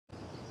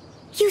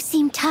You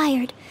seem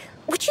tired.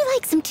 Would you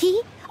like some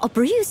tea? I'll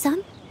brew you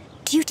some.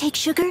 Do you take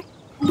sugar?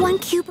 1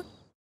 cube.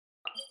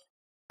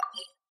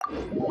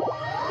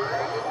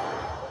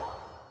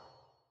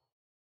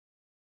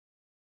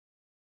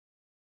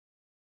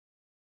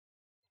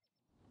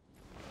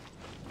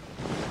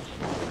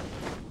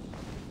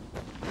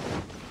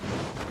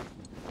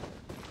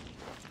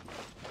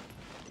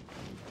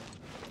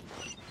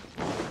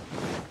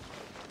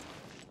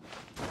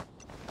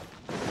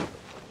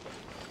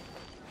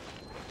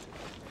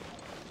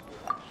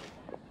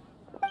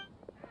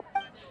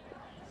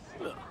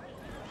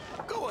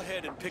 Go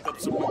ahead and pick up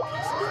some more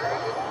pieces.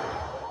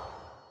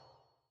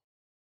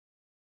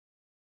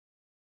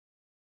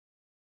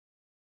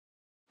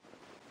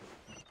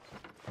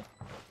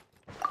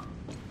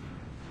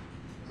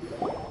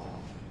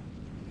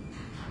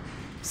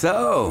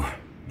 So,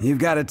 you've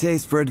got a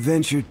taste for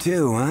adventure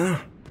too, huh?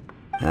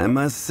 I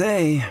must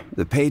say,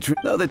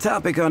 though the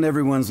topic on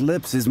everyone's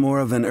lips is more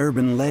of an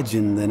urban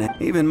legend than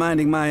even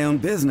minding my own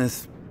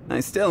business, I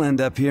still end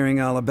up hearing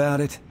all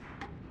about it.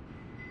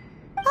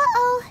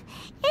 Uh-oh.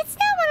 It's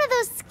not one of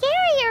those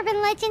scary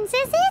urban legends,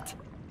 is it?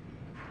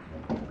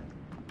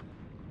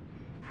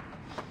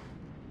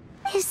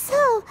 If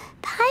so,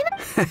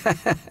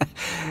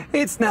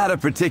 It's not a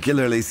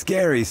particularly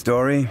scary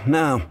story,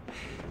 no.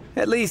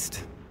 At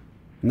least,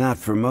 not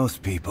for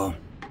most people.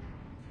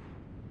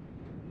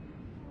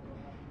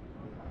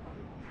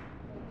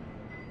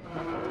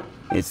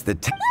 It's the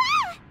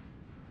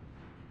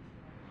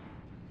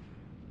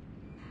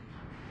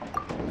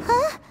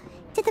Huh?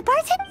 Did the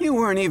bartender— You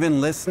weren't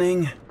even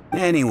listening.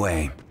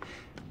 Anyway,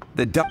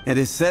 it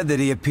is said that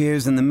he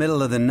appears in the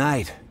middle of the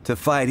night to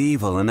fight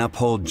evil and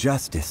uphold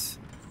justice.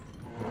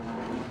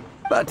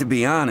 But to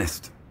be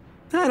honest,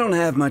 I don't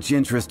have much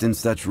interest in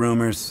such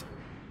rumors.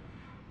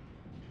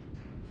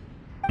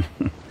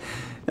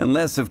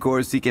 Unless, of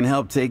course, he can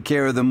help take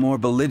care of the more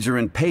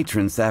belligerent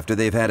patrons after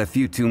they've had a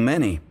few too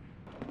many.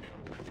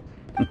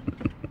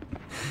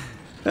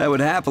 I would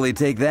happily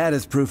take that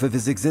as proof of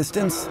his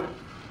existence.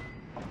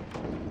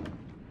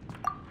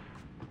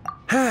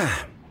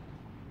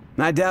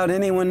 I doubt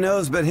anyone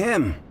knows but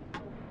him.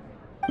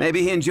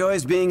 Maybe he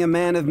enjoys being a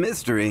man of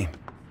mystery.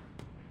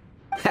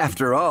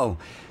 After all,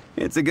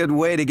 it's a good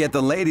way to get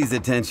the ladies'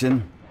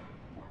 attention.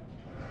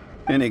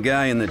 Any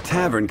guy in the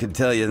tavern could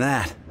tell you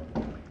that.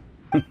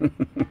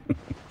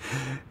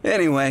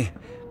 Anyway,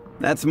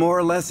 that's more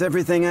or less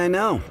everything I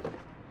know.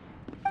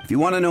 If you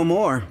want to know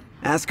more,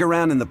 ask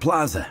around in the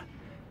plaza.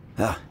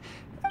 Dark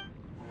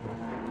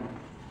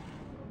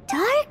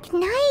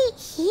Knight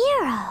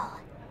Hero.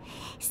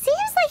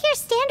 Seems like your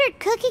standard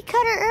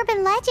cookie-cutter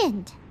urban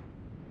legend.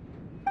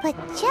 But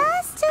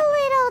just a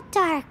little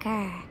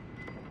darker.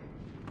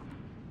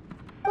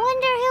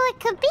 Wonder who it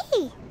could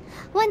be.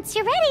 Once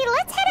you're ready,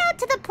 let's head out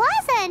to the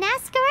plaza and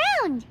ask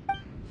around.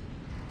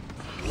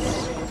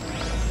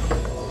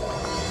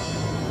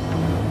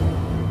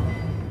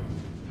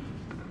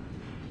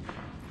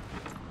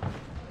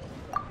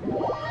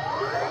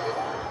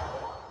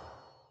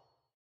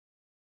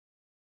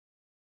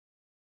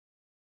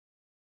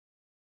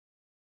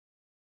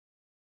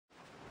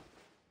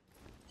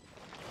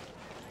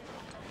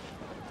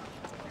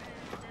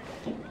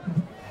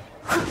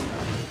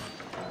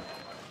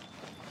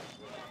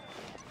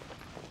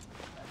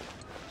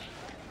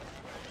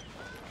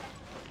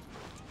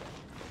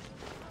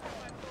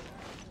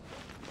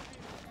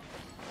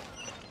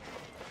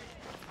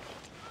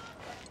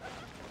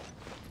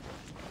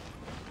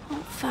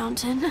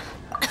 Fountain.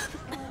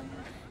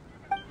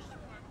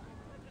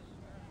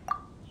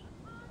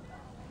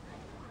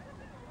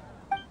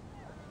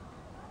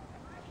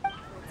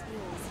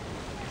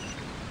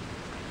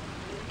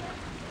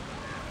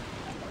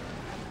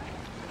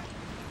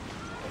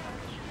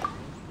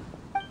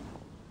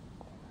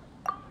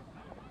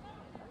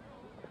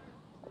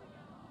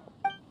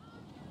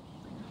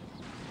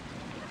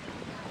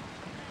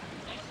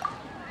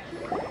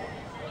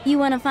 You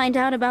want to find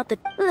out about the—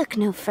 Look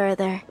no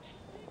further.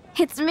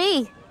 It's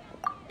me.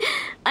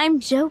 I'm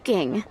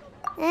joking.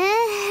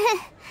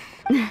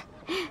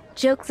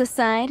 Jokes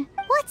aside.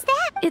 What's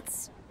that?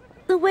 It's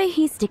the way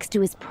he sticks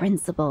to his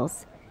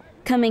principles.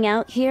 Coming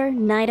out here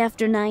night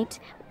after night,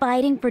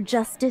 fighting for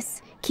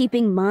justice,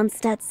 keeping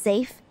Mondstadt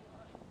safe.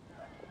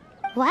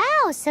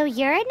 Wow, so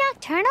you're a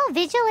nocturnal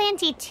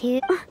vigilante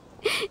too?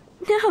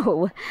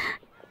 No.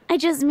 I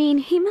just mean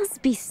he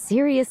must be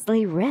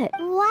seriously rich.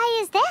 Why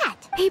is that?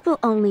 People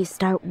only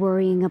start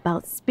worrying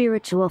about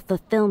spiritual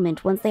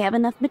fulfillment once they have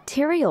enough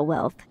material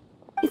wealth.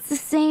 It's the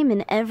same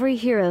in every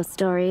hero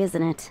story,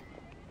 isn't it?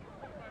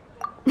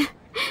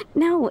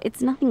 No,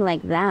 it's nothing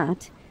like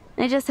that.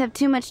 I just have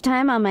too much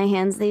time on my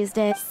hands these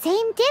days.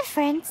 Same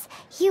difference.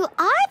 You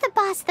are the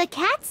boss of the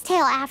Cat's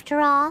Tail after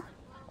all.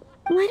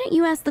 Why don't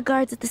you ask the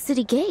guards at the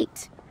city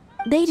gate?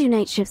 They do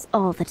night shifts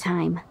all the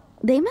time.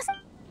 They must...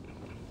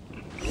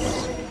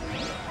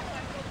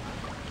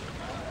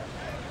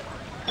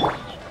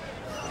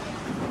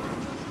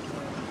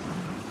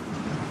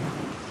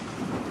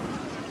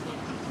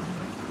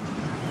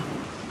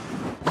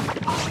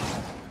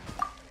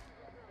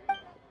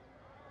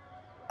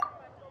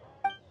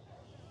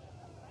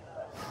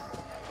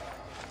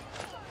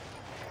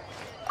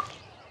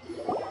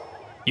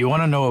 You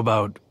want to know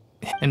about...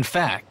 In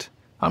fact,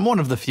 I'm one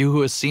of the few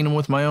who has seen him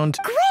with my own...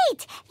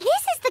 Great!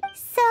 This is the...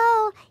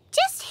 So,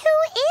 just who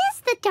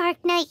is the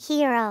Dark Knight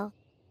hero?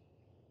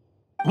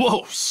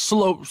 Whoa,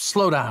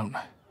 slow down.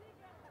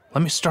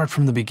 Let me start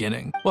from the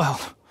beginning. Well,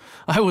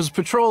 I was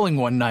patrolling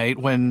one night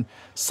when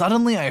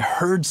suddenly I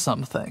heard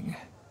something.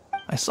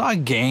 I saw a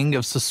gang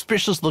of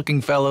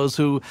suspicious-looking fellows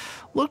who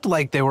looked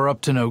like they were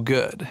up to no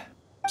good.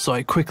 So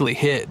I quickly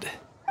hid.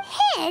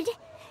 Hid?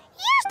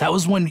 That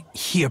was when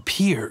he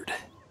appeared.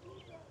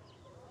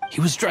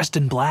 He was dressed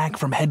in black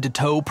from head to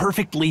toe,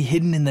 perfectly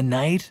hidden in the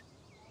night.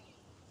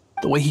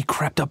 The way he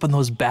crept up on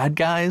those bad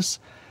guys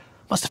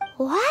must have...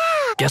 Wow!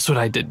 Guess what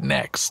I did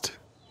next?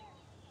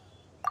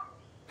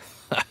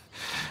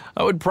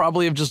 I would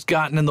probably have just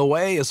gotten in the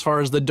way as far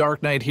as the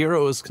Dark Knight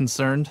hero is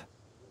concerned.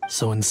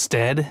 So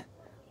instead,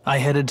 I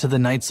headed to the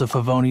Knights of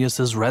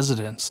Favonius's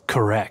residence.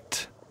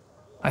 Correct.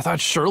 I thought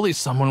surely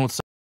someone with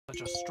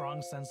such a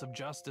strong sense of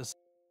justice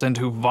and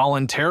who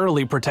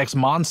voluntarily protects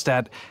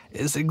Mondstadt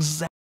is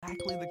exactly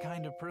the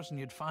kind of person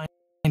you'd find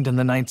in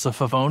the Knights of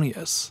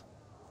Favonius.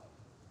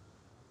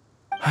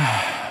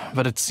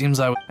 But it seems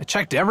I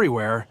checked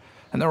everywhere,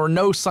 and there were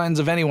no signs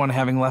of anyone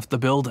having left the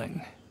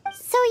building.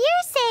 So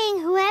you're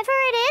saying whoever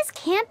it is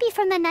can't be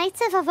from the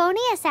Knights of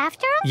Favonius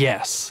after all?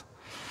 Yes.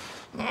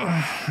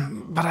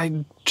 But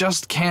I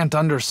just can't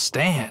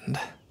understand.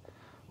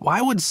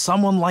 Why would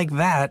someone like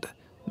that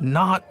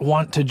not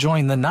want to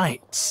join the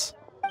Knights?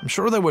 I'm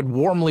sure they would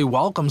warmly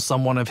welcome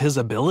someone of his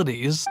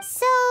abilities.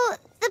 So,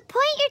 the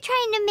point you're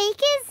trying to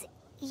make is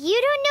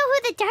you don't know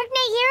who the Dark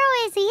Knight hero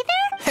is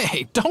either?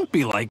 Hey, don't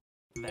be like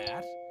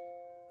that.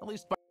 At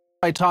least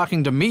by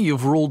talking to me,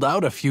 you've ruled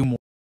out a few more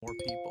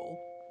people.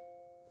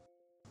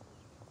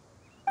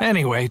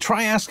 Anyway,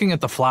 try asking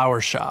at the flower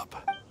shop.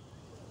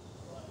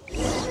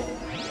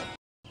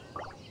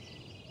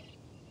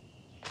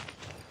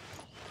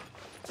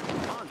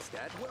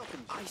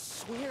 I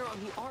swear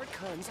on the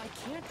Archons, I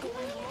can't go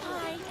anywhere.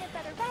 Hi,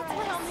 that's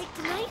what I'll make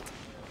tonight.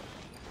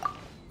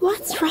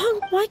 What's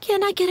wrong? Why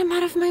can't I get him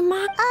out of my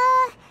mind?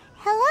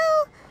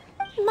 Hello?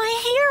 My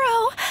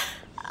hero!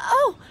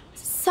 Oh,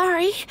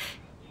 sorry.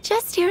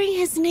 Just hearing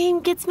his name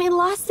gets me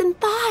lost in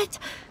thought.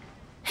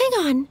 Hang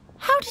on,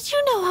 how did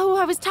you know who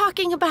I was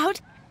talking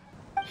about?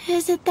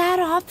 Is it that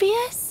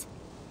obvious?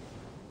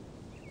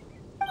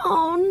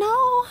 Oh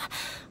no.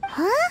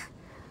 Huh?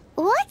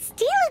 What's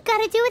Diluc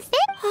got to do with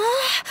it?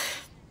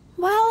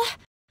 Well,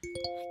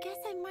 I guess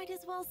I might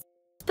as well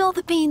spill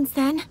the beans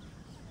then.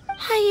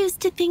 I used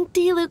to think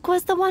Diluc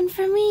was the one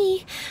for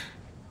me.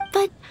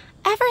 But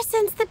ever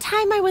since the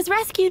time I was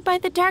rescued by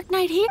the Dark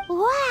Knight hero...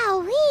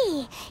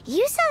 Wowee!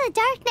 You saw the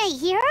Dark Knight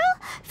hero?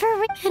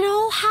 It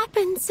all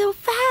happened so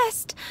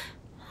fast.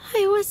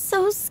 I was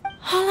so...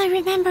 All I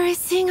remember is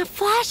seeing a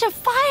flash of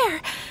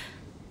fire.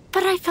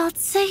 But I felt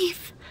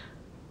safe.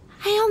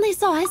 I only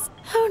saw his...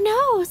 Who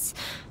knows?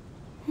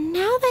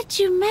 Now that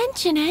you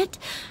mention it,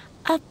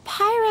 a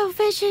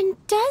pyrovision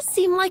does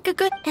seem like a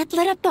good... It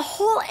lit up the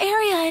whole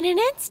area in an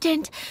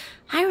instant.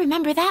 I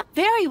remember that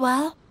very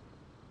well.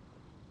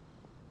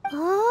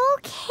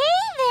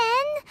 Okay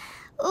then.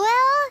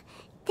 Well,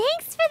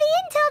 thanks for the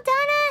intel,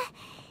 Donna.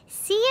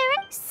 See you.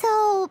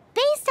 So,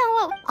 based on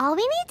what... All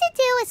we need to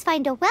do is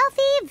find a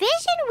wealthy,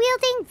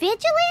 vision-wielding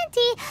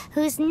vigilante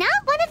who's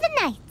not one of the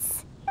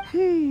knights.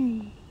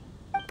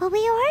 But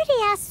we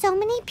already asked so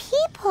many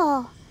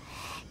people.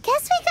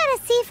 Guess we gotta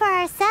see for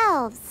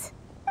ourselves.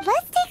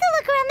 Let's take a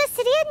look around the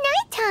city at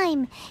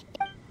nighttime.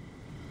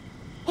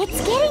 It's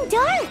getting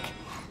dark.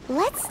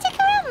 Let's stick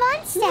around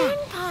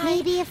Mondstadt.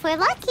 Maybe if we're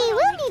lucky,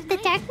 we'll meet the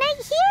Dark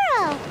Knight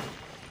hero.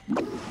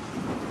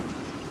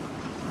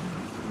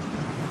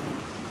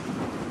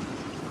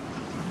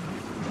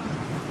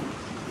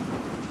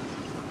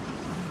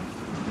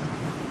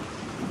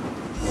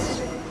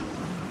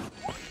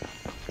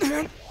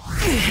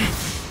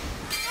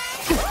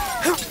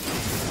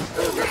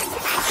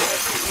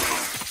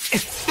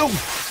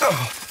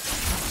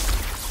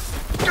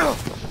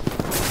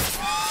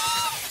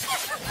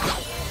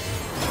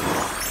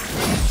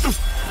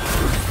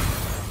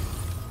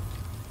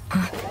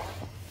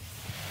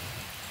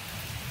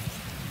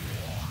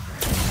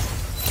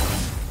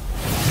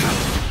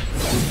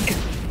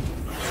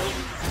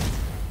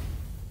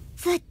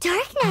 The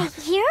Dark Knight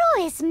hero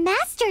is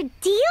Master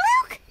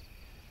Diluc?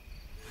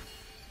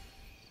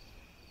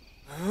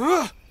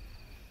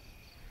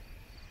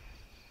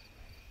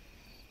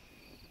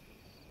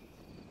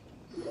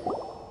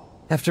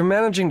 After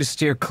managing to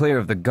steer clear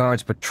of the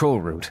guard's patrol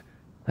route,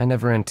 I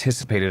never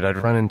anticipated I'd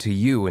run into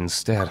you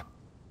instead.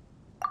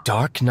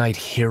 Dark Knight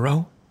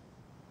hero?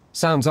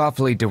 Sounds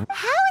awfully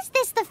How is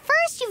this the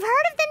first you've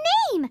heard of the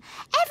name?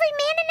 Every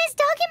man and his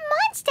dog in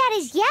Mondstadt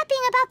is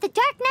yapping about the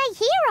Dark Knight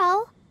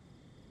hero.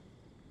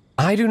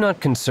 I do not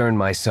concern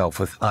myself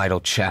with idle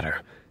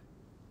chatter.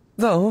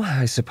 Though,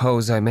 I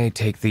suppose I may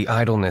take the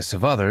idleness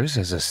of others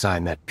as a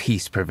sign that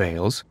peace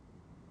prevails.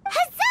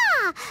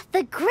 Huzzah!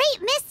 The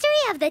great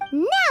mystery of the...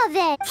 Now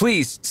then!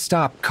 Please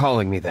stop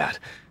calling me that.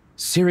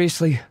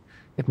 Seriously,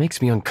 it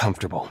makes me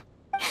uncomfortable.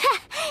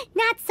 Now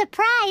not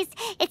surprised.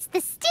 It's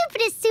the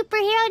stupidest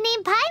superhero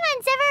named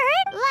Paimon's ever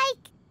heard.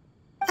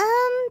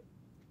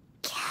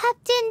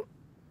 Captain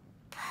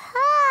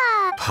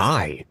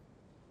Pi?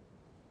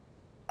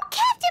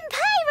 Captain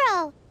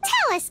Pyro!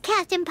 Tell us,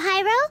 Captain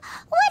Pyro,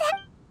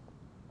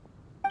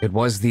 It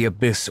was the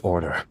Abyss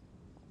Order.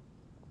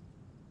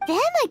 them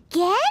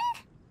again?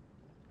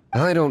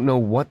 I don't know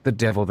what the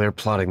devil they're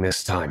plotting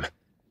this time.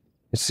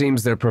 It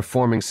seems they're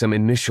performing some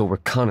initial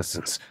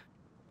reconnaissance.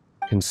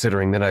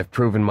 Considering that I've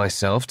proven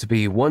myself to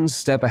be one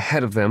step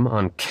ahead of them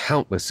on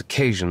countless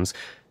occasions,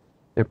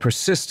 their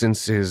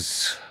persistence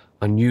is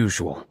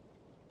unusual.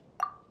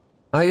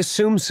 I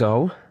assume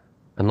so,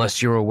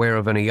 unless you're aware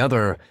of any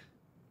other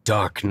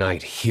Dark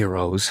Knight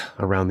heroes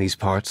around these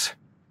parts.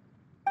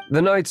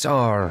 The Knights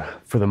are,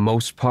 for the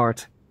most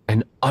part,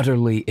 an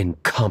utterly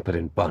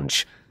incompetent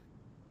bunch.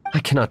 I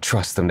cannot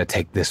trust them to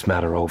take this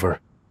matter over.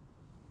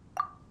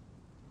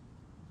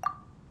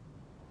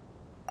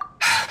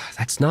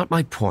 That's not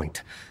my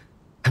point.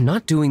 I'm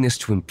not doing this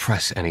to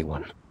impress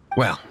anyone.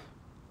 Well,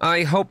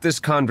 I hope this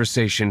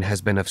conversation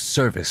has been of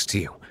service to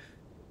you.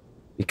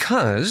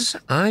 Because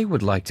I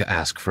would like to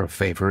ask for a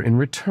favor in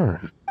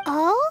return.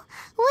 Oh?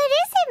 What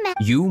is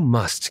it, You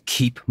must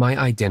keep my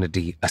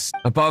identity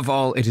above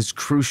all, it is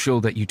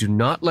crucial that you do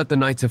not let the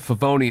Knights of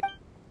Favonia...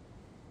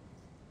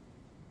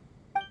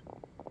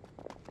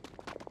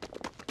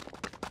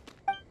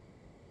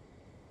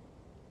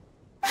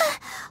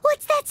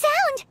 What's that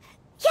sound?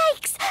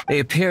 Yikes! They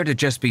appear to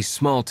just be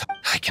small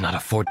I cannot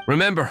afford...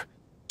 Remember,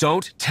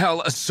 don't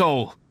tell a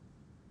soul.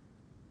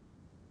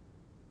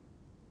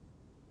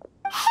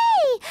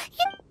 Hey!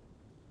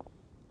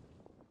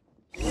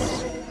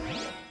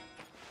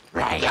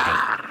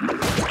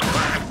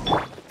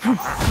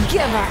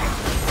 Give her!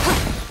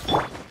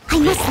 I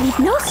must leave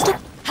no stone.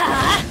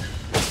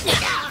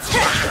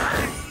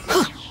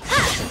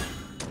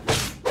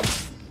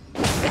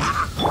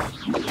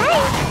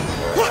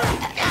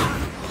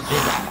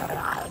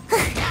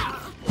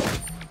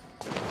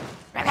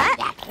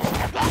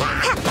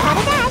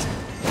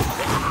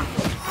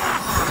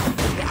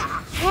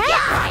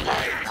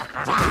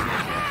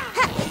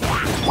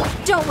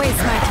 Don't waste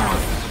my time.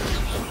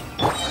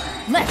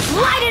 Let's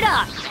light it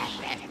up!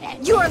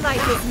 Your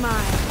life is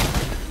mine.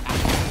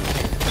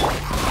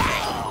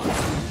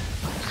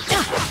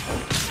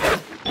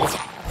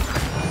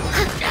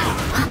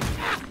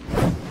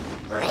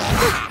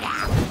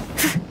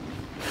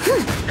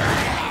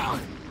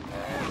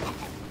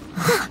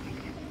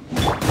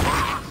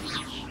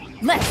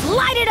 Let's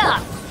light it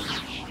up!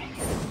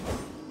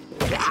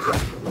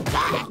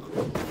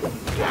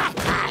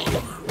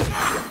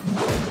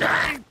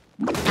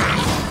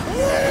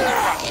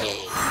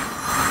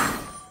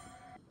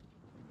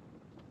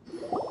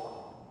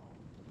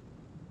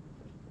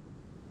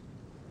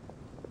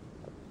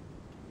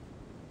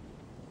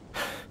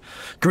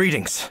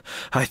 Greetings.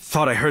 I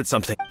thought I heard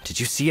something. Did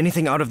you see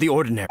anything out of the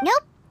ordinary?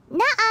 Nope.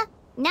 Nuh-uh.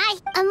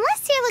 Not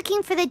unless you're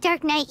looking for the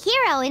Dark Knight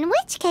hero, in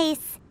which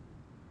case...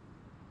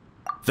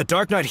 The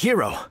Dark Knight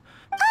hero?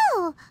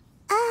 Oh,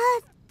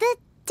 the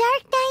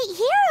Dark Knight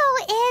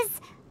hero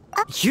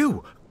is...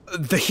 You!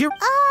 The hero?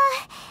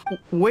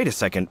 Wait a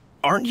second.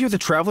 Aren't you the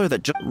traveler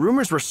that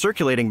rumors were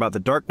circulating about the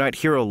Dark Knight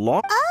hero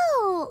long...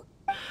 Oh!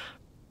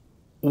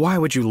 Why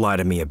would you lie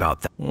to me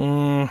about that?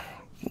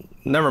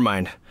 Never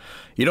mind.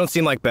 You don't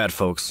seem like bad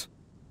folks.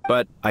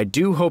 But I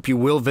do hope you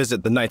will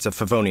visit the Knights of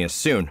Favonia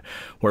soon,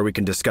 where we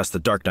can discuss the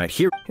Dark Knight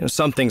hero.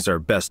 Some things are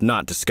best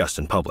not discussed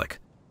in public.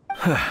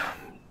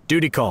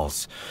 Duty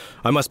calls.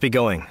 I must be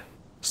going.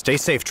 Stay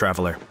safe,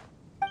 traveler.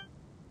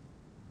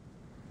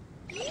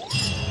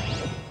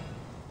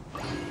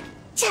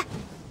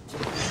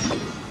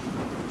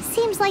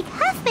 Seems like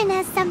Huffman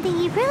has something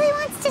he really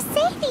wants to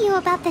say to you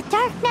about the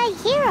Dark Knight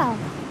hero.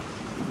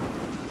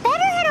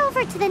 Better head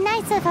over to the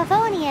Knights of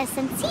Favonius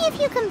and see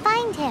if you can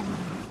find him.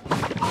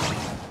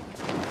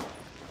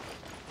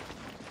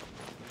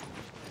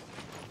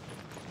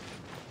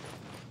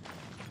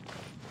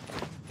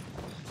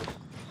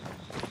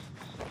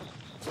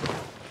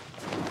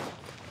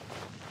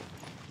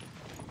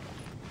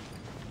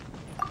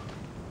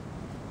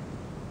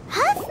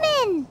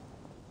 Huffman!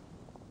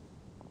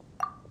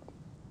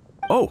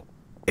 Oh,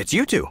 it's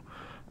you two.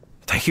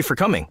 Thank you for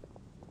coming.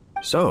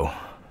 So,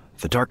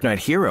 the Dark Knight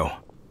hero.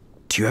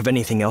 Do you have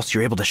anything else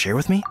you're able to share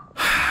with me?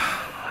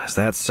 Is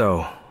that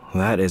so?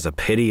 That is a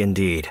pity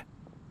indeed.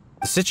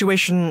 The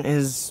situation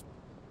is...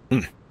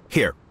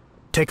 Here,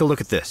 take a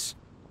look at this.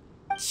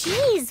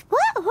 Jeez,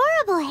 what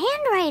horrible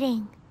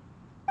handwriting.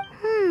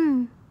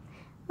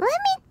 Let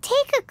me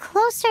take a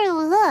closer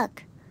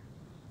look.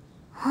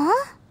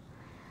 Huh?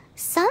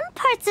 Some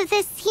parts of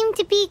this seem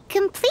to be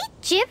complete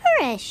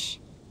gibberish.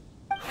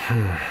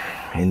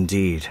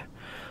 Indeed.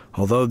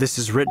 Although this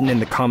is written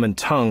in the common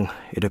tongue,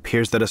 it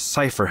appears that a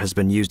cipher has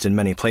been used in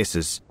many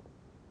places.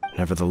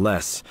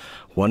 Nevertheless,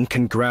 one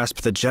can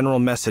grasp the general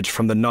message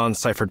from the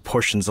non-ciphered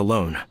portions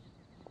alone.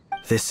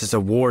 This is a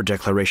war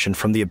declaration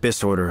from the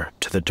Abyss Order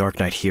to the Dark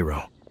Knight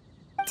hero.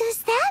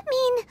 Does that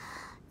mean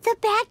The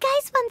bad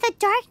guys want the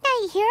Dark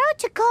Knight hero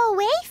to go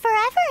away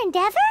forever and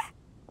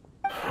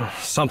ever?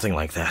 Something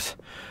like that.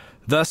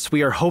 Thus,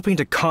 we are hoping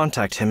to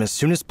contact him as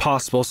soon as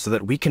possible so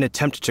that we can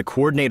attempt to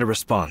coordinate a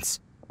response.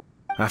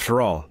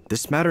 After all,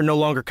 this matter no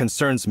longer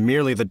concerns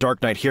merely the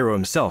Dark Knight hero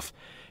himself.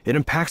 It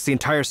impacts the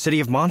entire city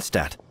of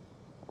Mondstadt.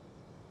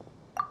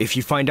 If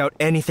you find out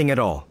anything at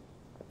all,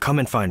 come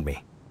and find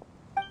me.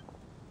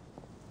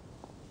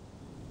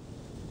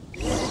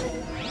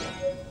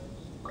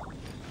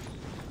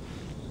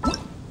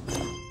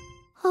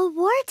 A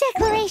war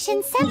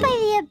declaration sent by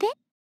the Abyss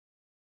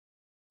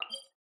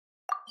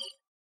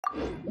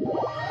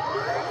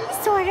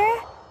Order.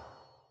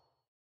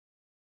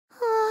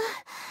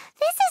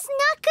 This is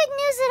not good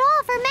news at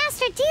all for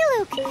Master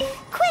Diluc.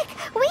 Quick,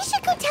 we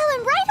should go tell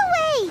him right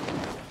away.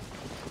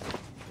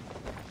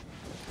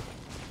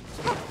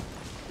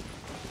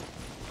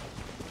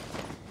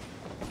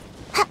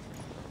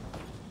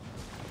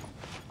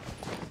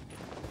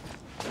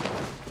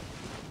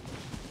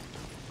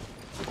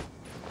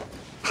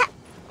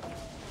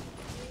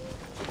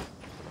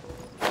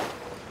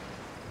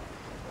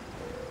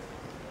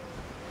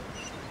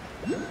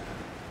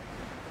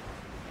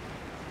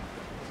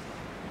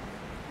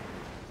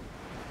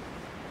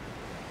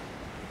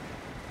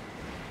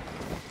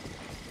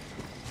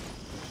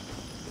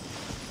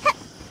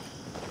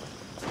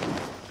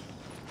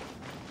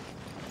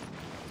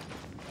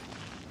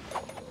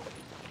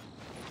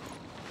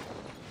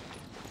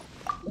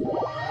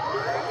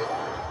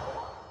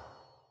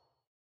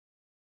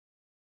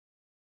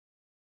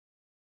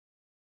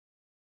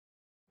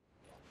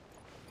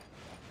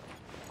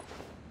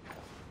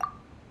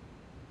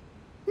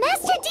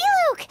 Master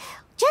Diluc!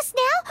 Just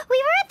now, we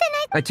were at the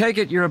night— I take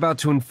it you're about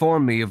to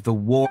inform me of the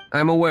war.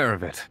 I'm aware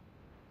of it.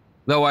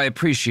 Though I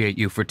appreciate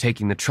you for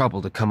taking the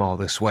trouble to come all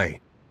this way.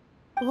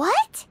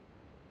 What?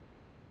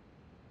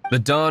 The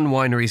Dawn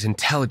Winery's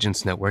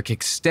intelligence network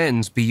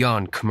extends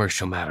beyond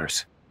commercial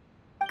matters.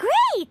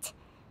 Great!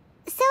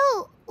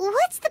 So,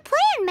 what's the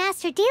plan,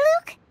 Master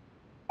Diluc?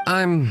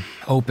 I'm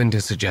open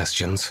to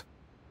suggestions.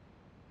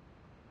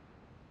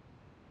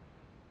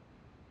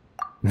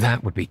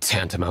 That would be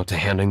tantamount to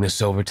handing this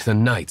over to the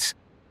Knights.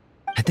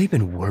 Had they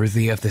been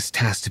worthy of this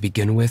task to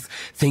begin with,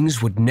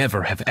 things would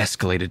never have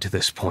escalated to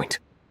this point.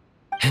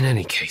 In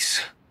any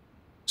case,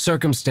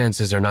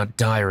 circumstances are not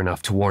dire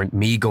enough to warrant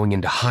me going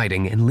into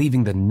hiding and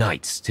leaving the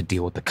Knights to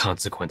deal with the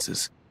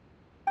consequences.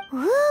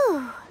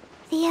 Ooh,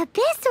 the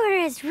Abyss Order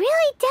has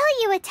really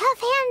dealt you a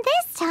tough hand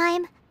this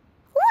time.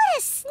 What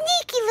a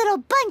sneaky little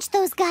bunch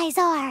those guys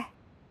are.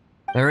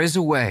 There is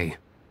a way.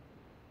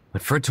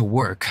 But for it to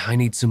work, I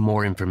need some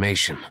more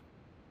information.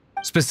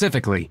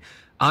 Specifically,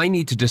 I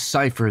need to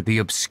decipher the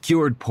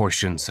obscured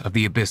portions of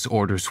the Abyss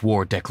Order's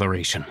war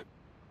declaration.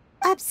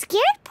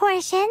 Obscured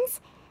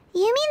portions?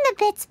 You mean the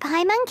bits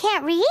Paimon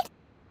can't read?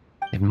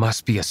 It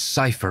must be a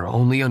cipher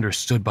only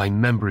understood by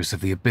members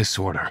of the Abyss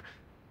Order.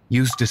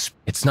 Used as—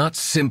 It's not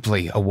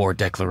simply a war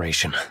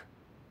declaration,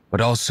 but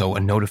also a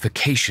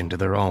notification to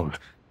their own.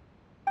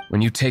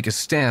 When you take a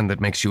stand that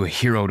makes you a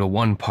hero to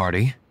one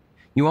party,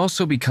 you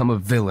also become a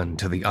villain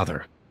to the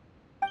other.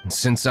 And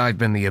since I've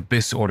been the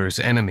Abyss Order's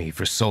enemy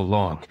for so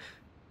long,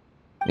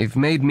 they've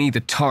made me the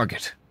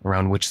target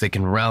around which they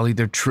can rally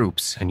their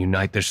troops and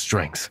unite their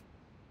strength.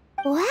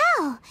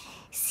 Wow,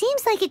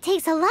 seems like it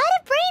takes a lot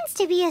of brains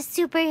to be a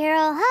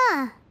superhero,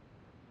 huh?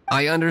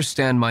 I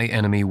understand my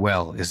enemy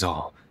well, is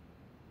all.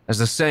 As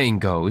the saying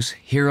goes,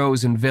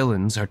 heroes and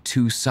villains are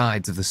two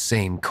sides of the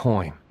same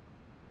coin.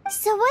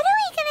 So what are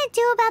we gonna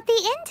do about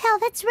the intel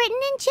that's written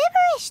in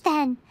gibberish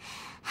then?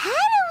 How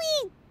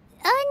do we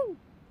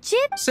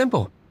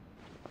Simple.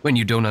 When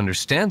you don't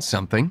understand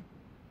something,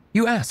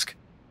 you ask.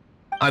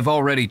 I've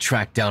already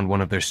tracked down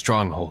one of their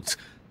strongholds.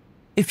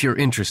 If you're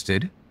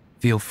interested,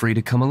 feel free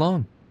to come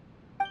along.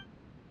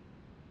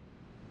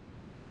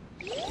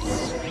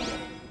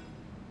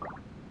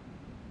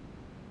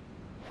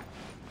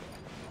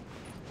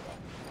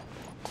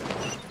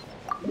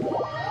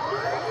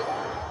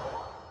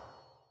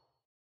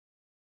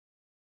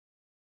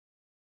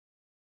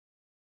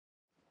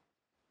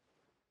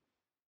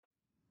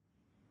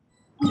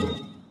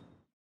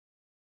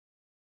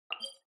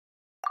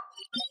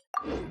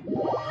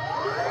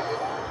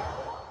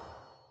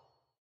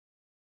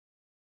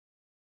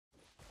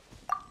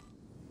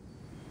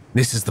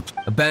 This is the—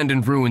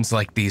 Abandoned ruins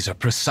like these are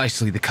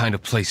precisely the kind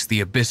of place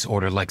the Abyss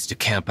Order likes to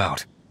camp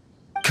out.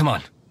 Come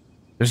on.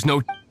 There's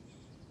no—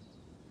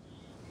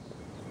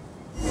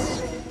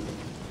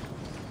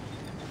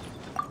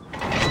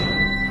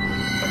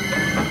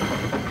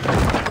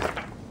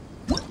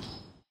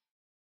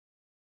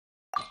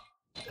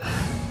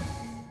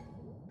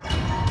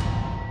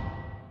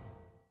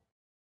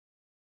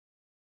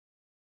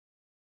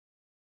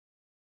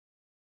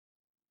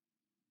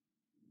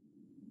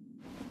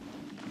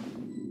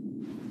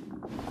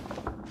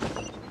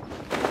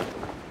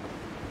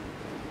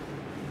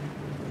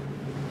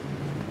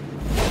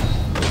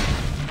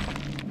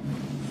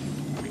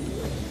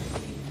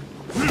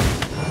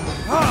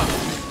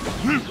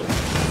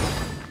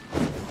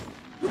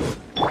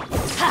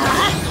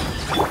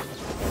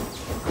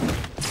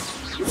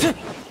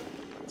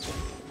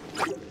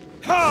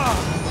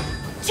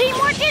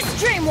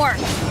 work!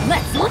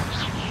 Let's look!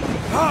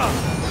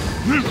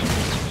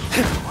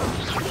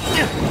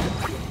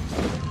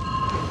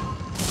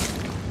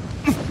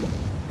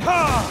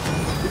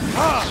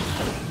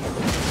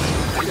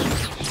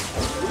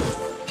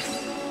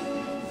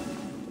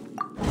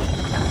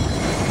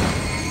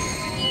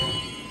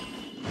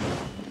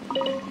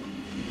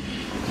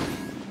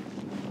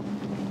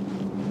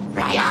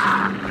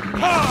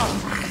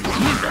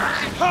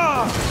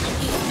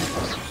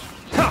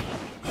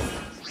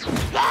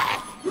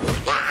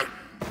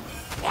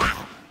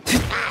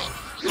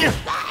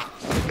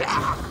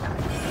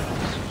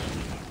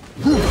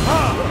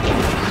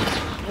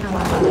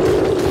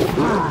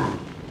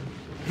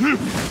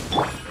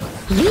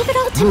 Leave it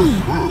all to me.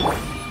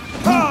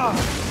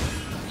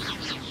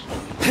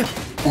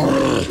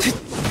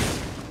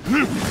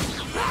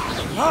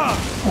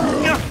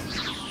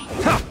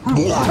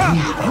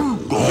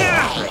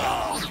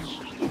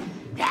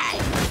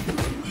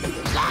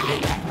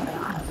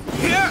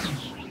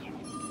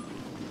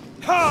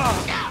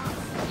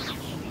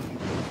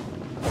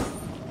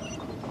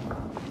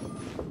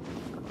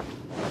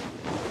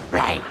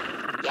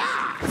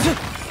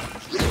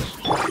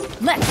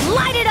 Let's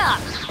light it up!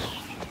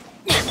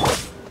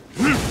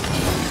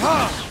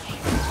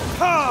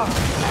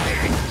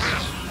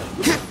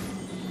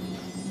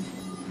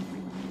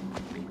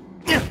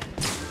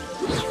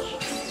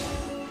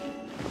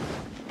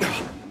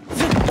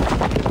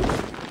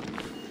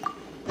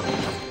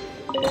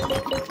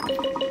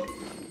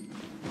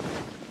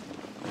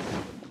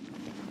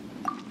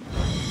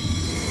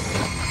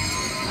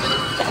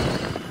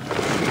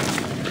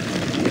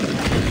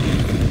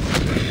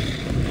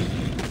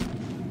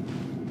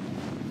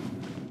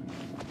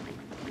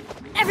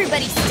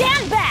 Everybody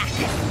stand back!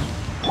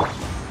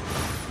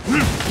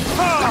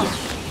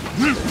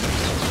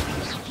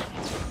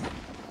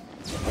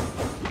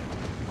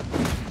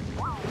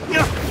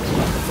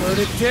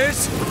 Verdict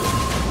is...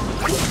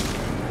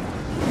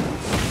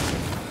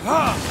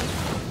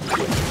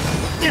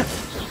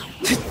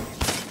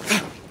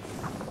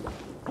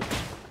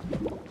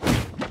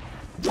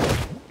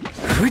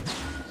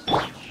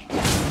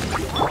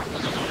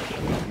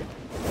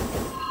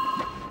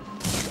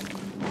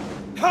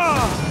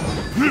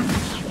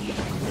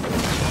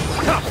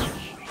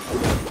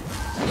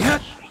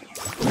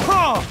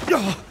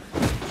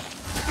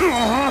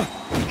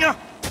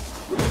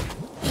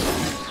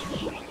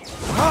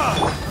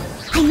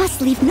 I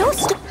must leave no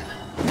stone.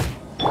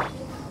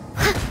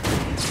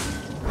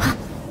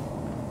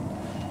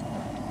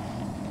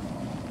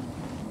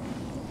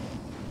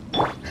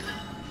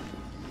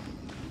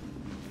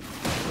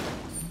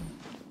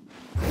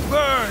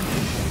 Burn!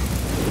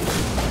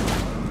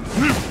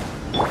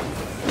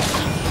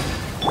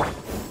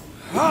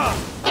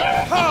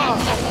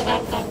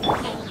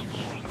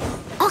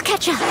 I'll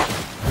catch up.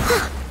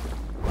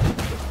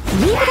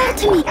 Leave it all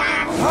to me.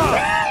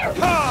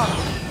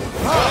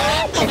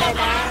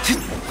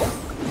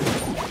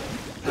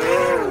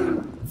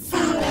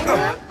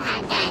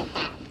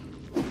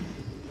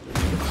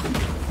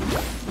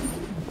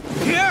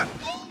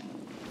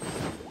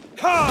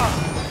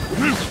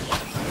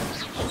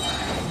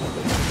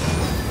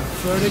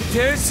 Verdict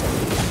is...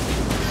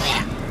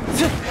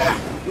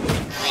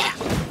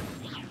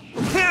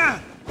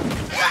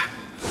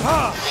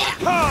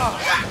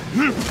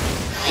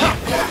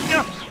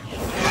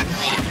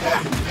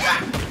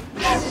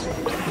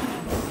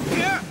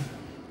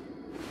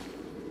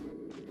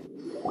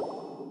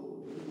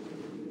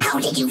 How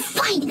did you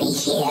find me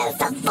here,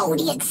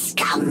 Favonian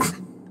scum?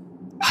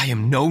 I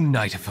am no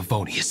Knight of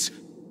Favonius.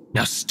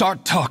 Now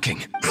start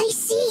talking. I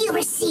see you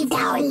received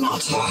our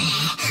letter.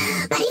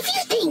 But if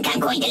you think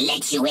I'm going to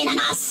let you in on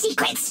our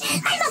secrets,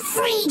 I'm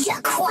afraid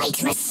you're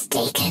quite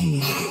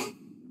mistaken.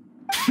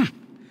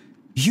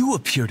 You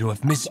appear to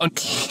have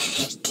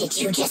Did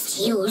you just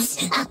use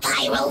a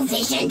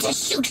pyrovision to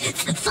shoot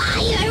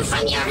fire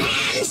from your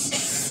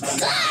hands?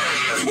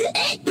 Ah,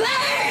 it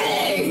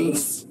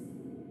burns!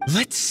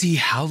 Let's see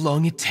how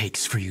long it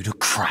takes for you to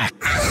crack.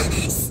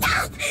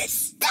 Stop!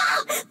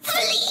 Stop!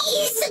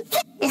 Please!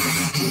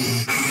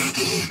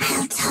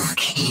 I'll talk.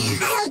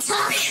 I'll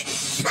talk.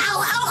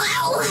 Ow, ow,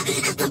 ow!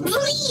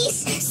 Please,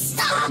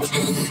 stop!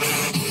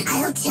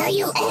 I'll tell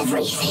you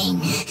everything.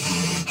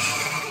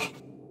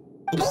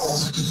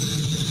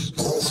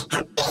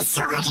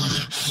 Disorder.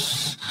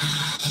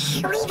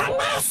 We've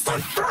amassed a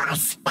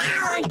force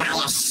bound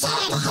by a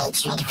shared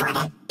hatred for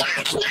the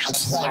Dark Knight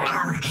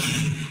hero.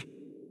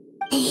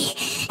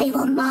 They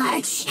will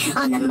march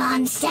on the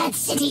Mondstadt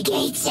city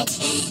gates at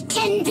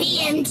 10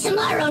 p.m.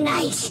 tomorrow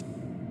night.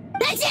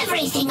 That's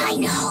everything I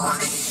know.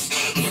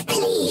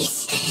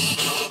 Please,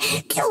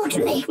 don't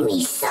make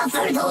me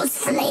suffer those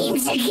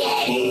flames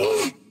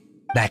again.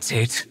 That's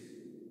it?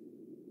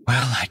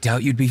 Well, I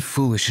doubt you'd be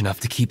foolish enough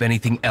to keep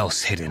anything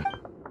else hidden.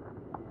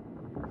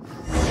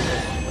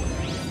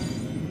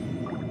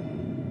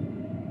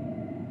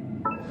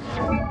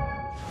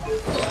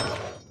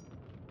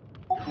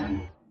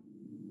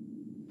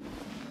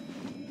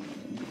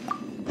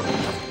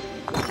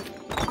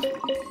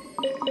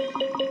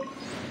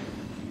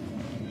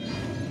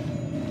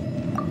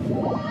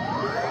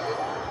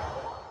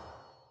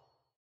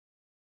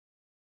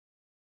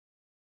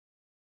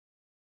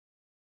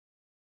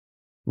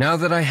 Now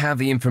that I have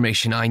the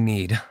information I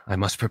need, I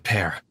must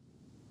prepare.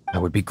 I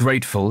would be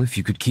grateful if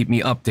you could keep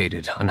me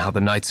updated on how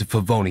the Knights of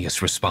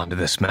Favonius respond to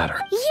this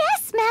matter.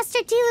 Yes, Master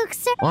Diluc,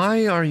 sir.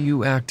 Why are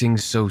you acting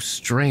so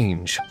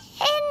strange?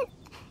 In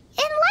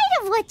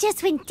light of what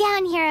just went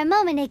down here a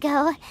moment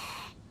ago,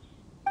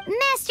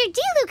 Master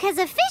Diluc has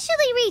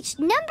officially reached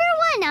 #1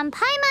 on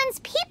Paimon's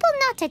people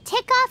not to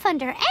tick off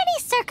under any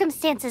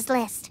circumstances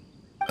list.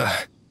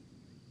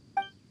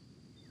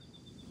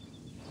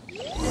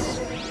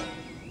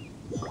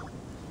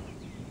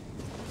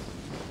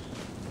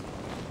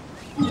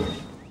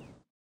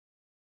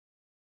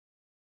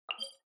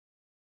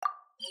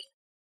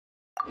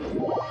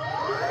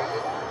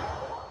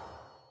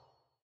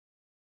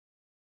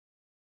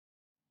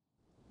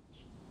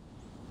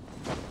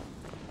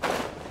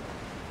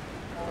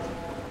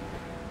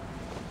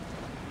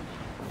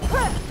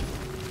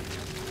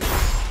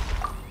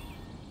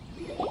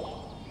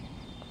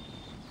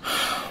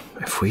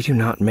 If we do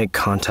not make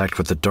contact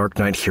with the Dark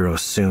Knight hero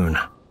soon...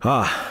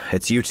 Ah,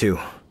 it's you two.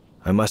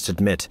 I must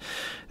admit,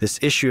 this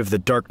issue of the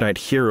Dark Knight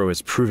hero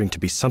is proving to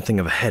be something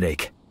of a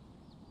headache.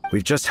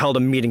 We've just held a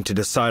meeting to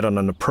decide on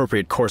an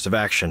appropriate course of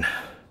action.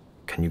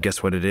 Can you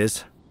guess what it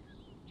is?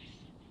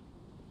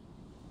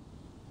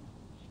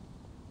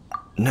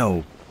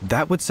 No,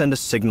 that would send a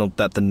signal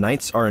that the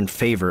Knights are in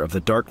favor of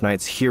the Dark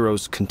Knight's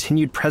hero's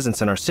continued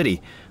presence in our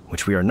city,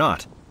 which we are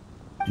not.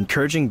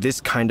 Encouraging this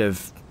kind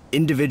of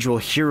individual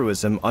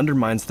heroism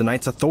undermines the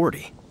Knight's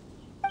authority.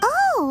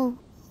 Oh,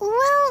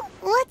 well,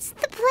 what's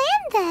the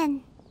plan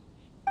then?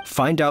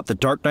 Find out the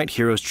Dark Knight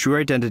hero's true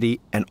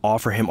identity and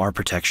offer him our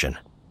protection.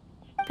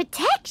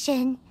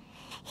 Protection?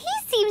 He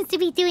seems to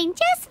be doing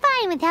just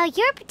fine without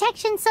your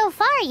protection so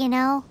far, you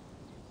know.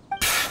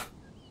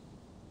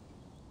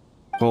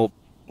 Well,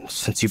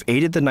 since you've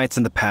aided the Knights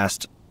in the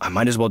past, I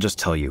might as well just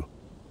tell you.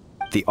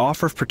 The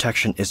offer of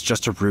protection is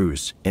just a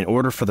ruse in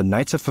order for the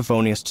Knights of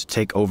Favonius to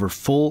take over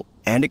full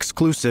and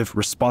exclusive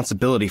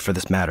responsibility for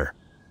this matter.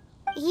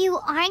 You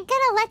aren't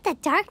gonna let the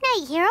Dark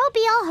Knight hero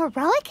be all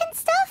heroic and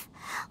stuff?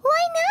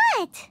 Why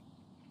not?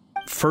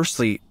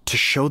 Firstly, to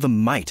show the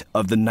might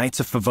of the Knights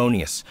of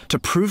Favonius, to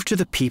prove to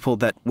the people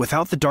that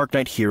without the Dark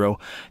Knight hero,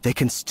 they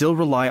can still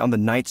rely on the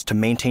Knights to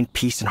maintain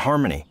peace and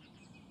harmony.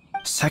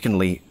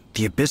 Secondly,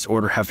 the Abyss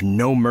Order have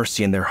no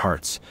mercy in their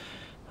hearts.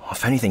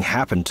 If anything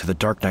happened to the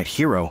Dark Knight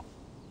hero,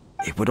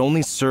 it would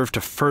only serve to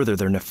further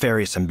their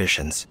nefarious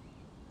ambitions.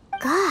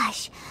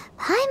 Gosh,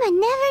 Paimon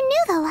never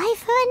knew the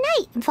life of a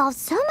knight involved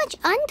so much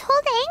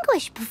untold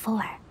anguish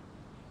before.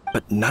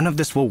 But none of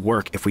this will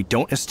work if we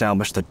don't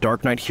establish the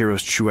Dark Knight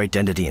hero's true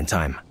identity in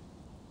time.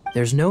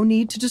 There's no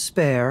need to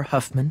despair,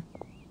 Huffman.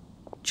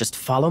 Just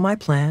follow my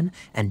plan,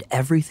 and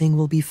everything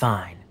will be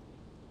fine.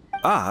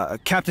 Ah,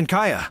 Captain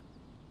Kaya.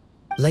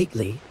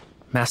 Lately,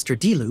 Master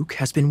Diluc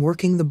has been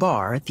working the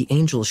bar at the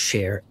Angel's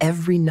Share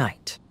every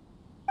night.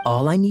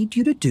 All I need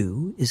you to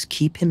do is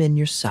keep him in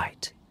your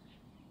sight.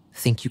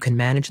 Think you can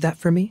manage that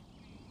for me?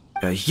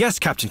 Yes,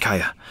 Captain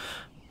Kaya.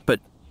 But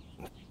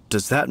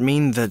does that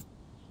mean that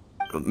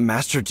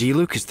Master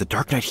Diluc is the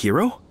Dark Knight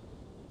hero?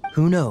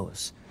 Who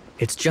knows?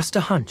 It's just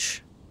a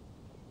hunch.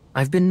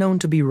 I've been known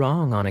to be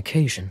wrong on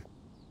occasion.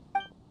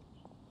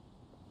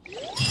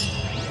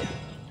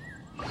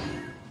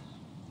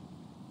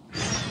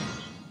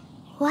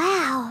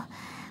 Wow,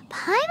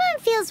 Paimon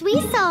feels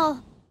we saw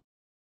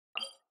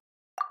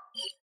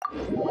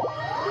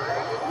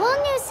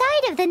whole new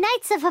side of the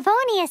Knights of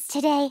Favonius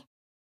today.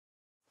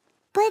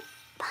 But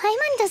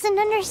Paimon doesn't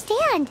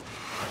understand.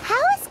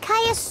 How is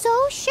Kaya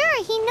so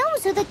sure he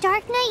knows who the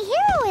Dark Knight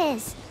hero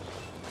is?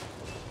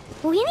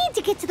 We need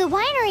to get to the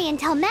winery and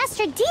tell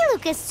Master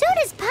Diluc as soon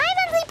as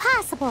Paimonly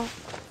possible.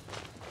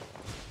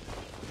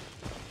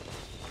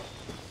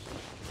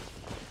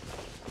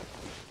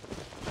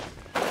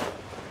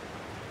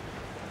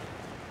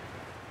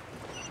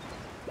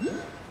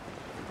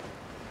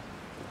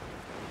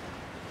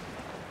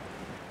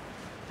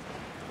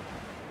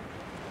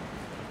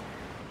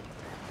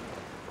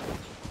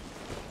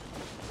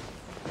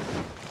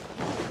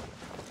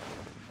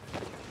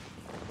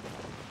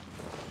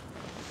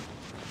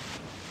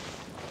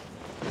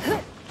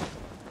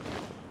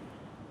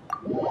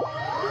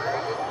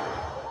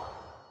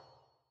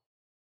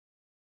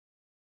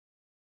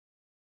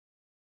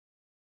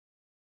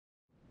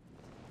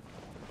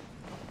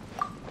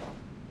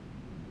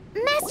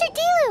 Master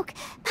Diluc,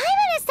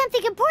 Paimon has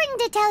something important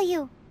to tell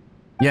you.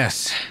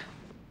 Yes,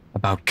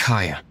 about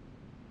Kaya.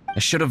 I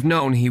should have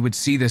known he would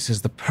see this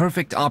as the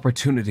perfect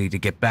opportunity to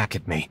get back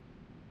at me.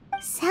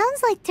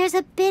 Sounds like there's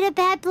a bit of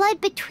bad blood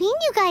between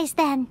you guys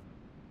then.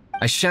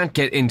 I shan't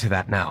get into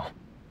that now.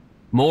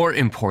 More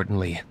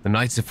importantly, the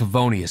Knights of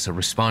Favonius are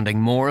responding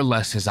more or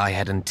less as I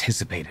had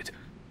anticipated.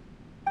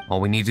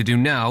 All we need to do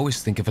now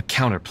is think of a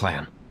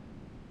counterplan.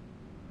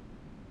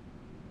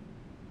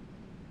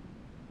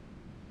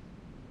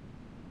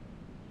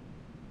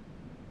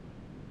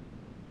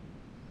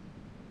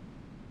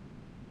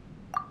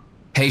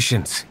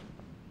 Patience.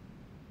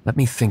 Let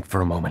me think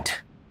for a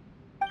moment.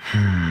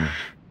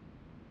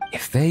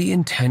 If they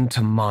intend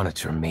to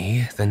monitor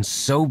me, then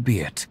so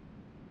be it.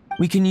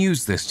 We can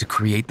use this to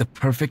create the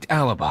perfect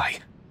alibi.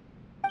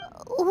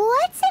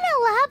 What's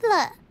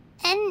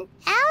an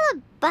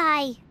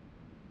alibi?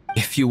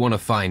 If you want to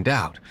find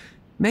out,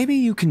 maybe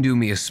you can do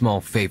me a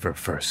small favor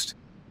first.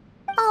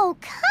 Oh,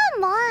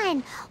 come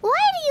on!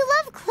 Why do you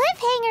love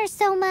cliffhangers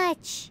so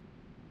much?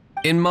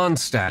 In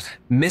Mondstadt,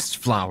 mist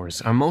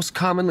flowers are most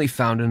commonly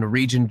found in a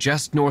region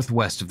just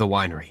northwest of the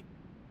winery.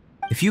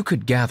 If you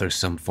could gather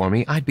some for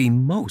me, I'd be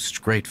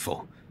most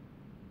grateful.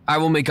 I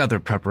will make other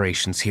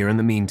preparations here in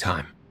the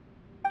meantime.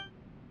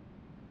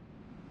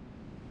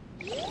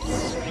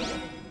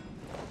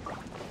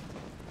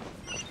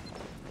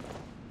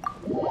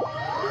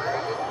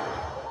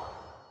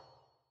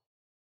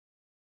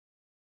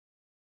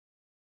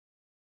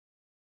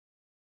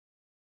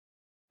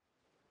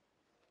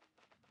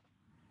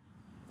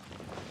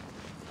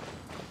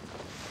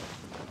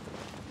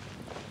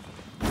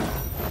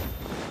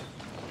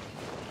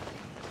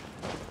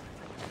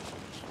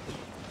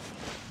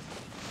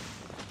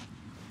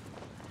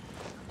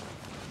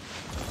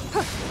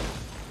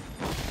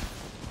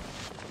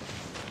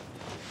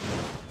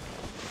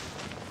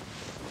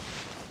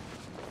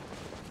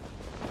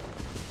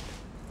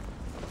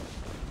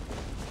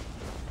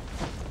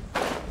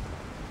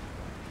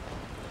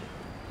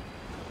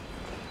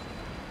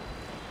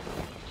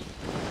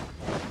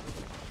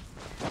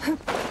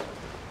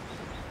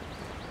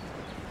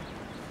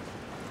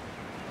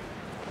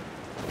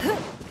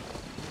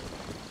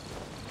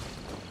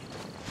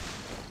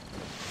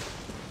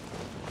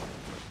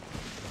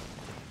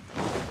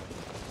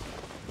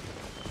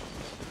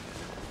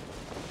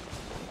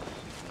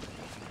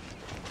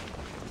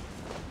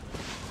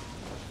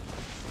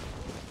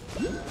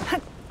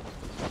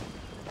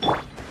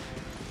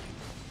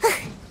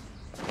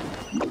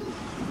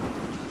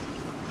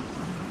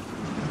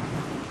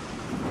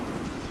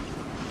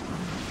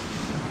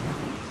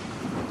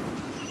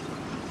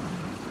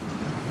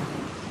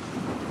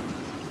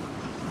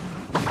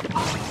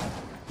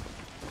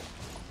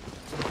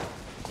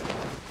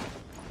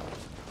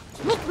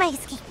 Make my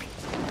escape.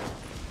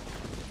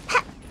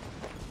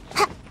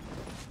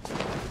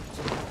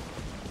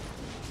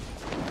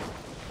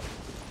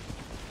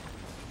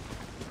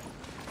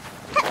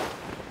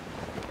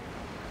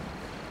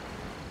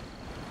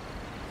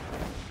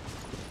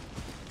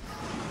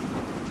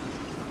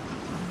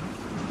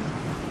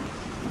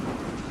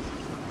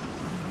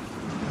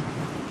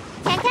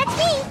 Can't catch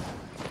me.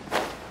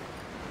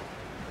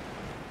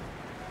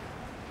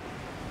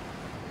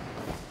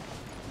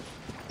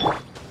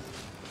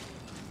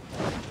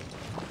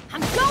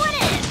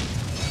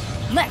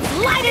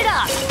 Light it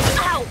up!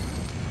 Ow!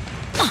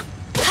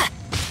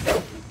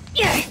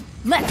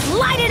 Let's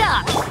light it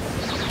up!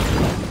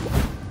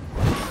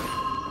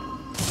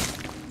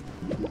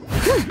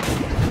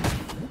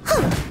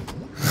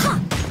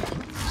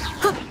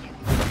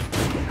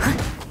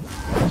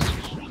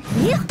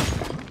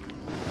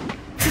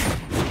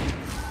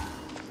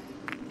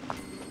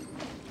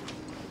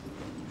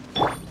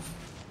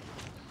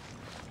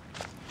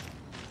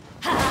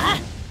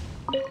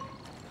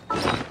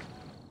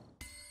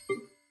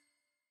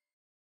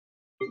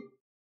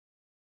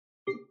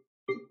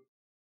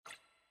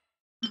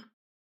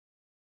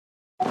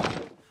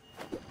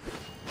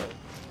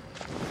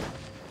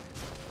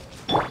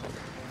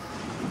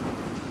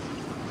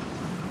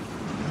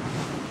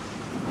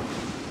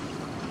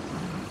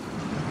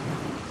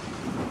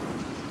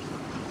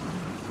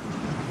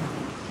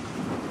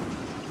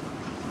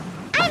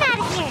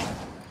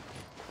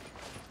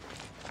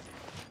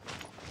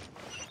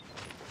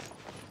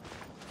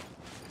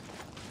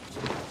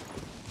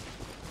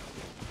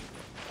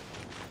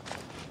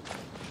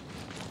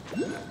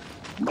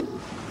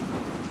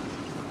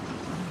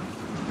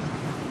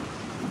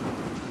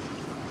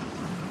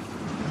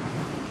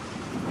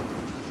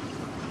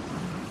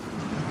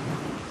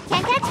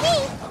 Can't catch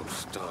me!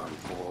 Those darn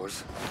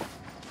boars.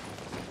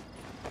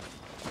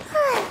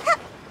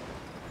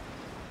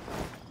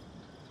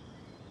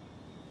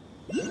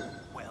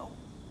 Well,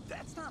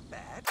 that's not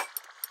bad.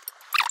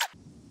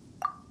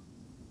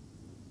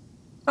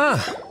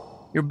 Ah,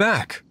 you're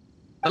back.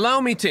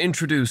 Allow me to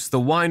introduce the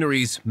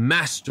winery's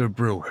master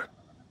brewer.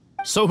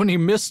 So many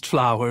mist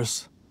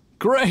flowers.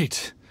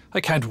 Great!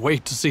 I can't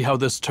wait to see how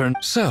this turns.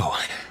 So,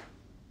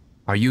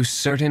 are you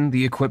certain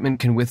the equipment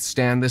can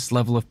withstand this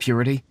level of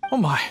purity? Oh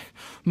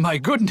my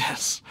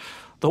goodness!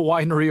 The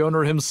winery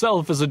owner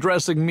himself is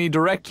addressing me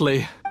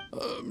directly.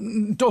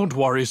 Don't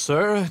worry,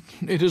 sir.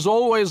 It is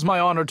always my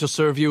honor to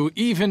serve you,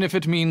 even if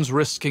it means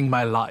risking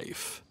my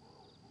life.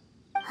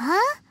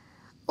 Huh?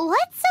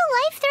 What's so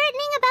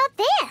life-threatening about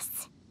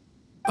this?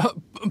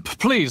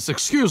 Please,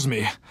 excuse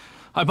me.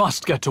 I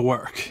must get to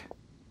work.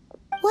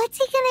 What's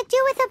he gonna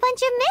do with a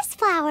bunch of mist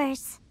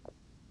flowers?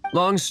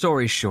 Long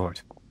story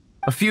short,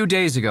 a few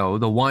days ago,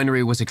 the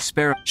winery was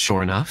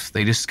Sure enough,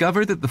 they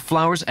discovered that the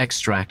flower's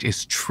extract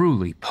is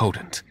truly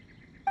potent.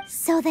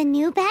 So the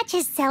new batch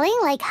is selling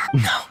like...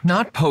 No,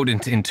 not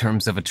potent in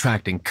terms of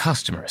attracting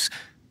customers,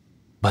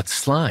 but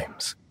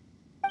slimes.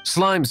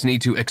 Slimes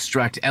need to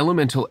extract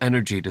elemental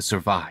energy to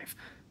survive.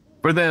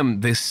 For them,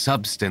 this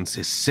substance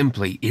is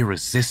simply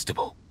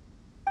irresistible.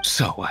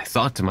 So I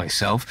thought to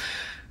myself,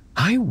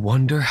 I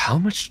wonder how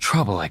much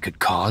trouble I could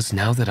cause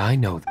now that I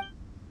know.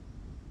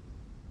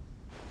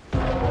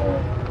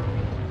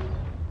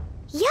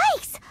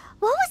 Yikes!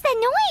 What was that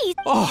noise?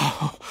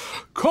 Oh,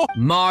 cool.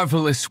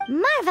 Marvelous.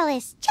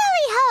 Marvelous!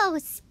 Jelly-ho!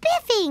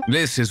 Spiffing!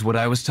 This is what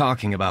I was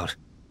talking about.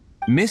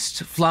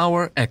 Mist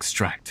flower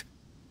extract.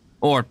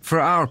 Or, for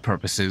our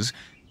purposes,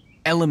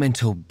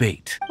 elemental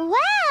bait.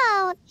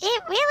 Wow!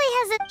 It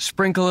really has a...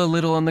 Sprinkle a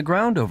little on the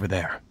ground over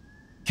there.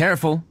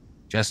 Careful,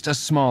 just a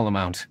small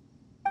amount.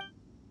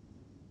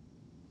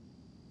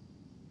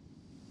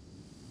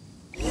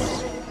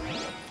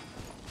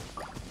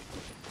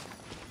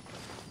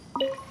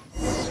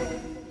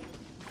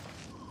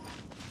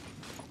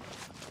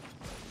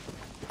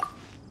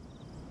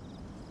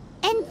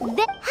 And how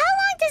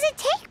long does it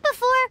take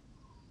before...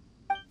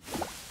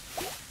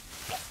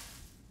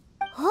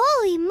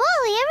 Holy moly,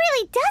 it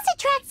really does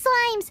attract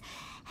slimes!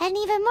 And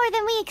even more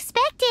than we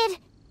expected.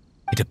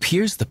 It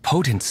appears the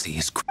potency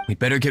is... We'd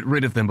better get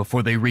rid of them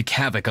before they wreak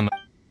havoc on the...